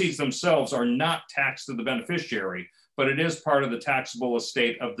proceeds themselves are not taxed to the beneficiary, but it is part of the taxable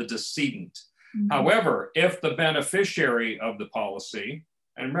estate of the decedent. Mm-hmm. However, if the beneficiary of the policy,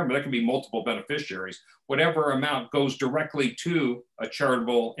 and remember, there can be multiple beneficiaries, whatever amount goes directly to a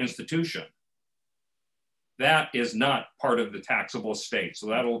charitable institution, that is not part of the taxable estate. So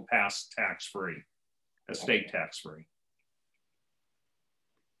that'll pass tax-free, estate tax-free.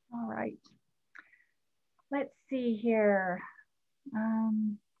 All right. let's see here.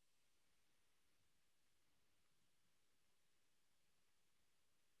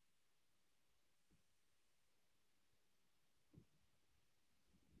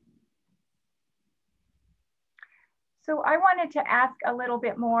 So I wanted to ask a little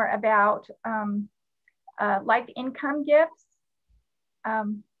bit more about life income gifts.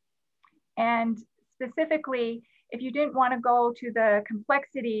 And specifically, if you didn't want to go to the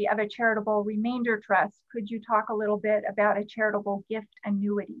complexity of a charitable remainder trust, could you talk a little bit about a charitable gift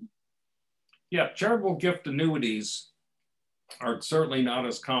annuity? Yeah, charitable gift annuities are certainly not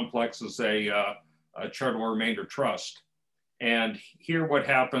as complex as a charitable remainder trust. And here what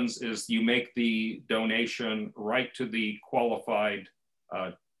happens is you make the donation right to the qualified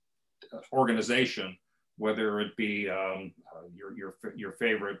organization, whether it be your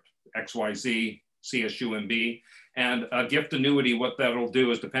favorite XYZ, CSUMB, and a gift annuity, what that'll do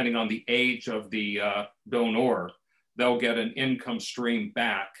is depending on the age of the donor, they'll get an income stream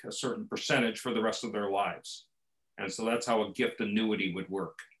back, a certain percentage for the rest of their lives. And so that's how a gift annuity would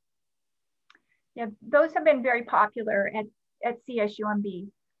work. Yeah, those have been very popular at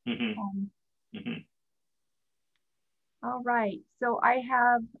CSUMB. All right, so I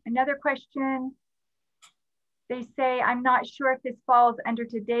have another question. They say, I'm not sure if this falls under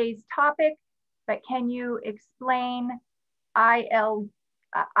today's topic, but can you explain IULs,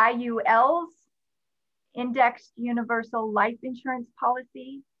 Indexed Universal Life Insurance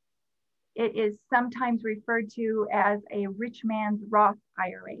Policy? It is sometimes referred to as a rich man's Roth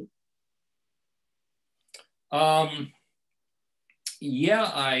IRA. Yeah,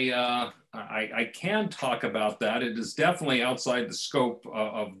 I can talk about that. It is definitely outside the scope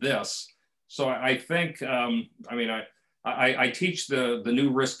of this. So I think, I teach the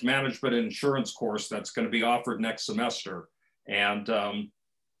new risk management and insurance course that's going to be offered next semester. And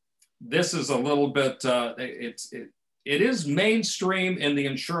this is a little bit, it is mainstream in the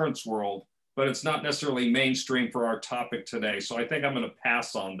insurance world, but it's not necessarily mainstream for our topic today. So I think I'm going to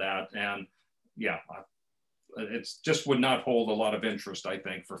pass on that. And yeah, it's just would not hold a lot of interest, I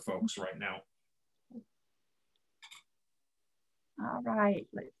think, for folks right now. All right,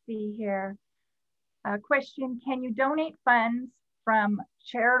 let's see here. Question, can you donate funds from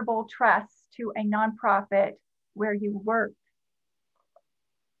charitable trusts to a nonprofit where you work?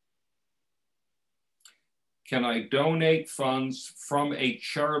 Can I donate funds from a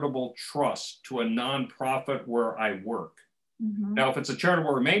charitable trust to a nonprofit where I work? Now, if it's a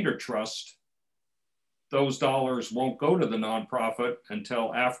charitable remainder trust, those dollars won't go to the nonprofit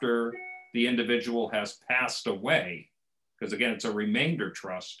until after the individual has passed away, because again, it's a remainder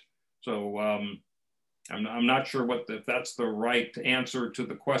trust. So I'm not sure if that's the right answer to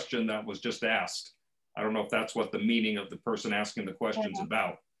the question that was just asked. I don't know if that's what the meaning of the person asking the question is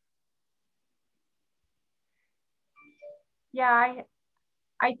about. Yeah,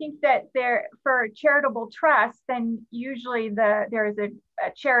 I think that for charitable trust, then usually there is a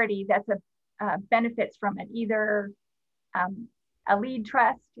charity that's benefits from it, either a lead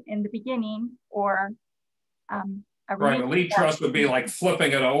trust in the beginning or a lead trust would be like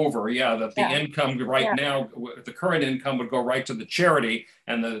flipping it over. Yeah, that the income now, the current income would go right to the charity,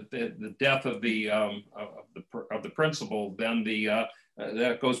 and the death of the principal, then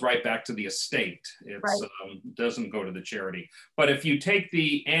that goes right back to the estate. It doesn't go to the charity. But if you take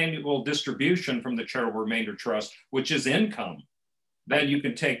the annual distribution from the charitable remainder trust, which is income, then you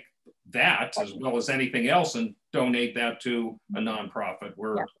can take that as well as anything else and donate that to a nonprofit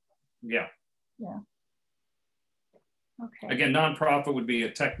where, Okay. Again, nonprofit would be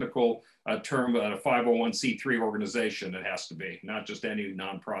a technical term, a 501c3 organization. It has to be, not just any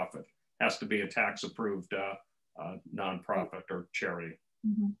nonprofit. It has to be a tax approved nonprofit or charity.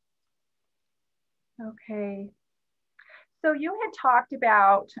 Okay. So you had talked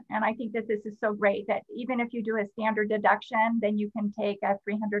about, and I think that this is so great, that even if you do a standard deduction, then you can take a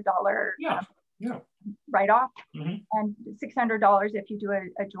 $300 write-off, and $600 if you do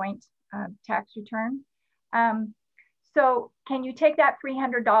a joint tax return. So can you take that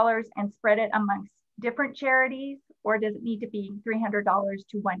 $300 and spread it amongst different charities, or does it need to be $300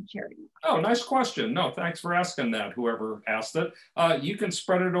 to one charity? Oh, nice question. No, thanks for asking that, whoever asked it. You can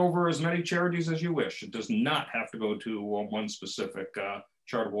spread it over as many charities as you wish. It does not have to go to one specific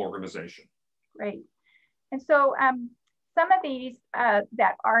charitable organization. Great. And so some of these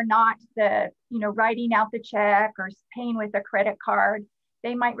that are not writing out the check or paying with a credit card,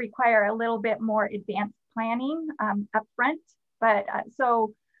 they might require a little bit more advanced planning upfront. But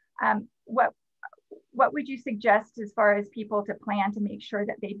what would you suggest as far as people to plan to make sure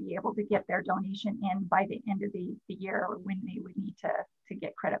that they'd be able to get their donation in by the end of the year, or when they would need to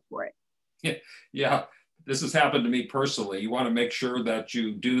get credit for it? Yeah, this has happened to me personally. You want to make sure that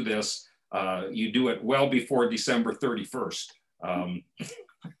you do this, you do it well before December 31st.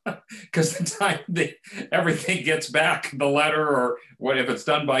 Because the time everything gets back, the letter, or what if it's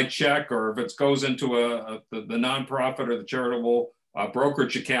done by check, or if it goes into the nonprofit or the charitable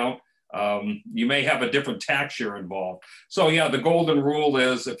brokerage account, you may have a different tax year involved. So yeah, the golden rule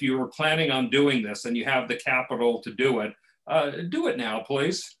is if you were planning on doing this and you have the capital to do it now,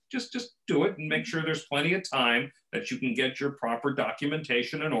 please. Just do it and make sure there's plenty of time that you can get your proper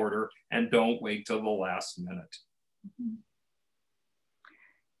documentation in order, and don't wait till the last minute. Mm-hmm.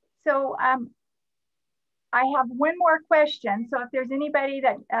 So I have one more question. So if there's anybody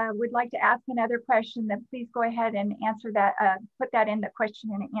that would like to ask another question, then please go ahead and answer that, put that in the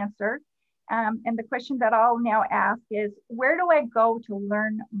question and answer. And the question that I'll now ask is, where do I go to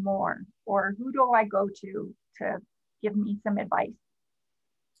learn more? Or who do I go to give me some advice?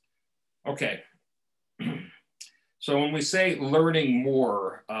 Okay. So when we say learning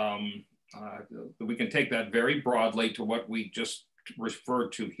more, we can take that very broadly to what we just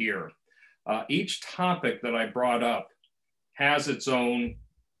referred to here. Each topic that I brought up has its own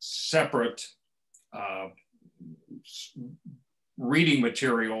separate reading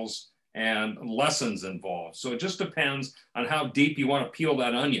materials and lessons involved. So it just depends on how deep you want to peel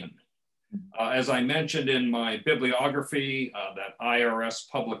that onion. As I mentioned in my bibliography, that IRS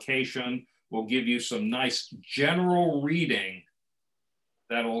publication will give you some nice general reading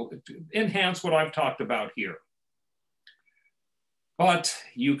that'll enhance what I've talked about here. But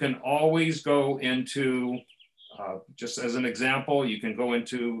you can always go into, just as an example, you can go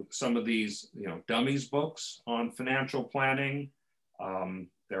into some of these, dummies books on financial planning.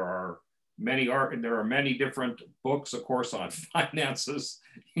 There are many different books, of course, on finances.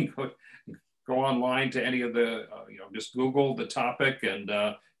 You can go online to any of the, just Google the topic, and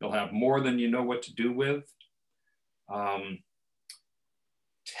you'll have more than you know what to do with.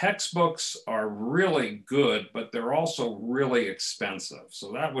 Textbooks are really good, but they're also really expensive.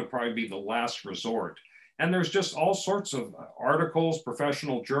 So that would probably be the last resort. And there's just all sorts of articles,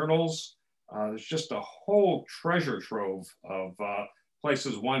 professional journals. There's just a whole treasure trove of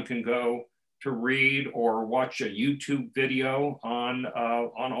places one can go to read or watch a YouTube video on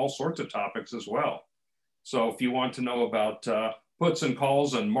all sorts of topics as well. So if you want to know about puts and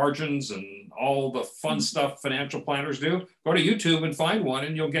calls and margins and all the fun stuff financial planners do, go to YouTube and find one,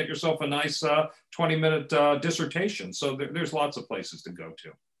 and you'll get yourself a nice 20-minute dissertation. So there's lots of places to go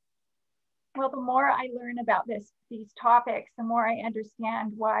to. Well, the more I learn about these topics, the more I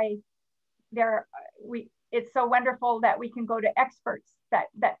understand why it's so wonderful that we can go to experts that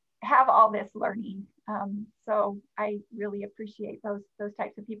have all this learning. So I really appreciate those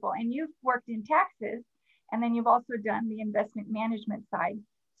types of people. And you've worked in taxes, and then you've also done the investment management side.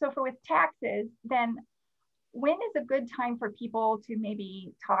 So with taxes, then when is a good time for people to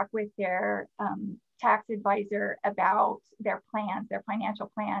maybe talk with their tax advisor about their plans, their financial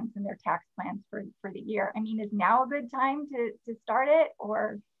plans and their tax plans for the year? I mean, is now a good time to start it,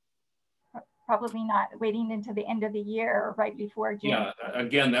 or probably not waiting into the end of the year or right before June? Yeah,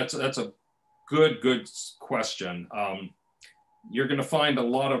 again, that's a good question. You're going to find a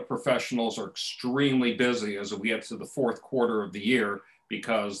lot of professionals are extremely busy as we get to the fourth quarter of the year,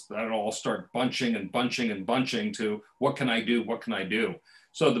 because that'll all start bunching to what can I do? What can I do?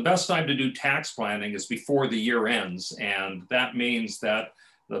 So the best time to do tax planning is before the year ends. And that means that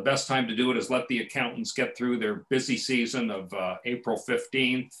the best time to do it is let the accountants get through their busy season of April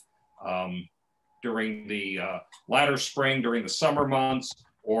 15th, during the latter spring, during the summer months,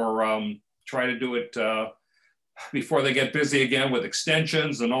 or try to do it before they get busy again with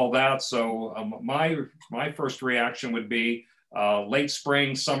extensions and all that. So my first reaction would be late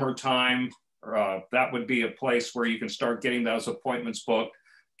spring, summertime. That would be a place where you can start getting those appointments booked,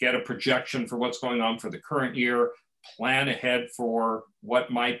 get a projection for what's going on for the current year, plan ahead for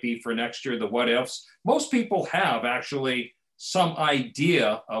what might be for next year, the what ifs. Most people have actually some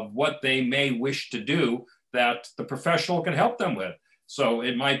idea of what they may wish to do that the professional can help them with. So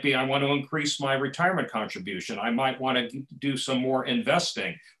it might be, I want to increase my retirement contribution. I might want to do some more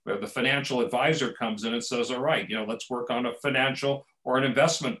investing, where the financial advisor comes in and says, all right, let's work on a financial or an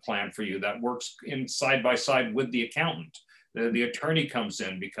investment plan for you that works in side by side with the accountant. The attorney comes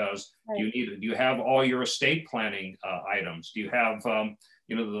in because you have all your estate planning items. Do you have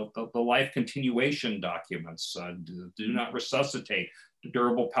the life continuation documents? Do not resuscitate.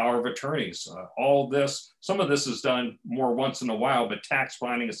 Durable power of attorneys, all this. Some of this is done more once in a while, but tax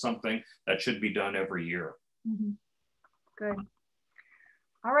planning is something that should be done every year. Mm-hmm. Good.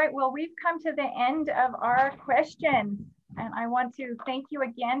 All right, well, we've come to the end of our questions. And I want to thank you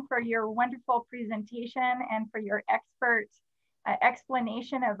again for your wonderful presentation and for your expert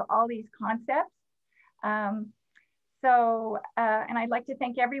explanation of all these concepts. And I'd like to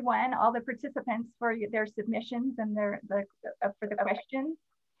thank everyone, all the participants for their submissions and for the questions.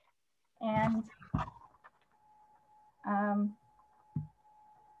 And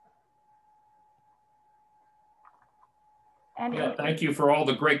yeah, thank you for all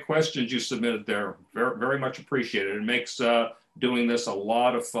the great questions you submitted there. Very, very much appreciated. It makes doing this a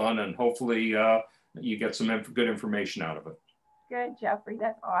lot of fun, and hopefully you get some good information out of it. Good, Jeffrey,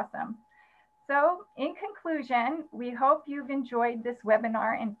 that's awesome. So in conclusion, we hope you've enjoyed this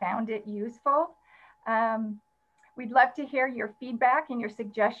webinar and found it useful. We'd love to hear your feedback and your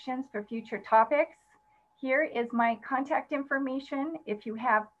suggestions for future topics. Here is my contact information. If you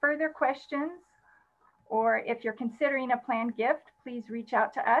have further questions, or if you're considering a planned gift, please reach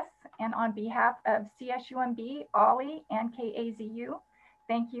out to us. And on behalf of CSUMB, OLLI, and KAZU,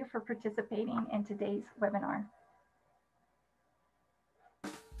 thank you for participating in today's webinar.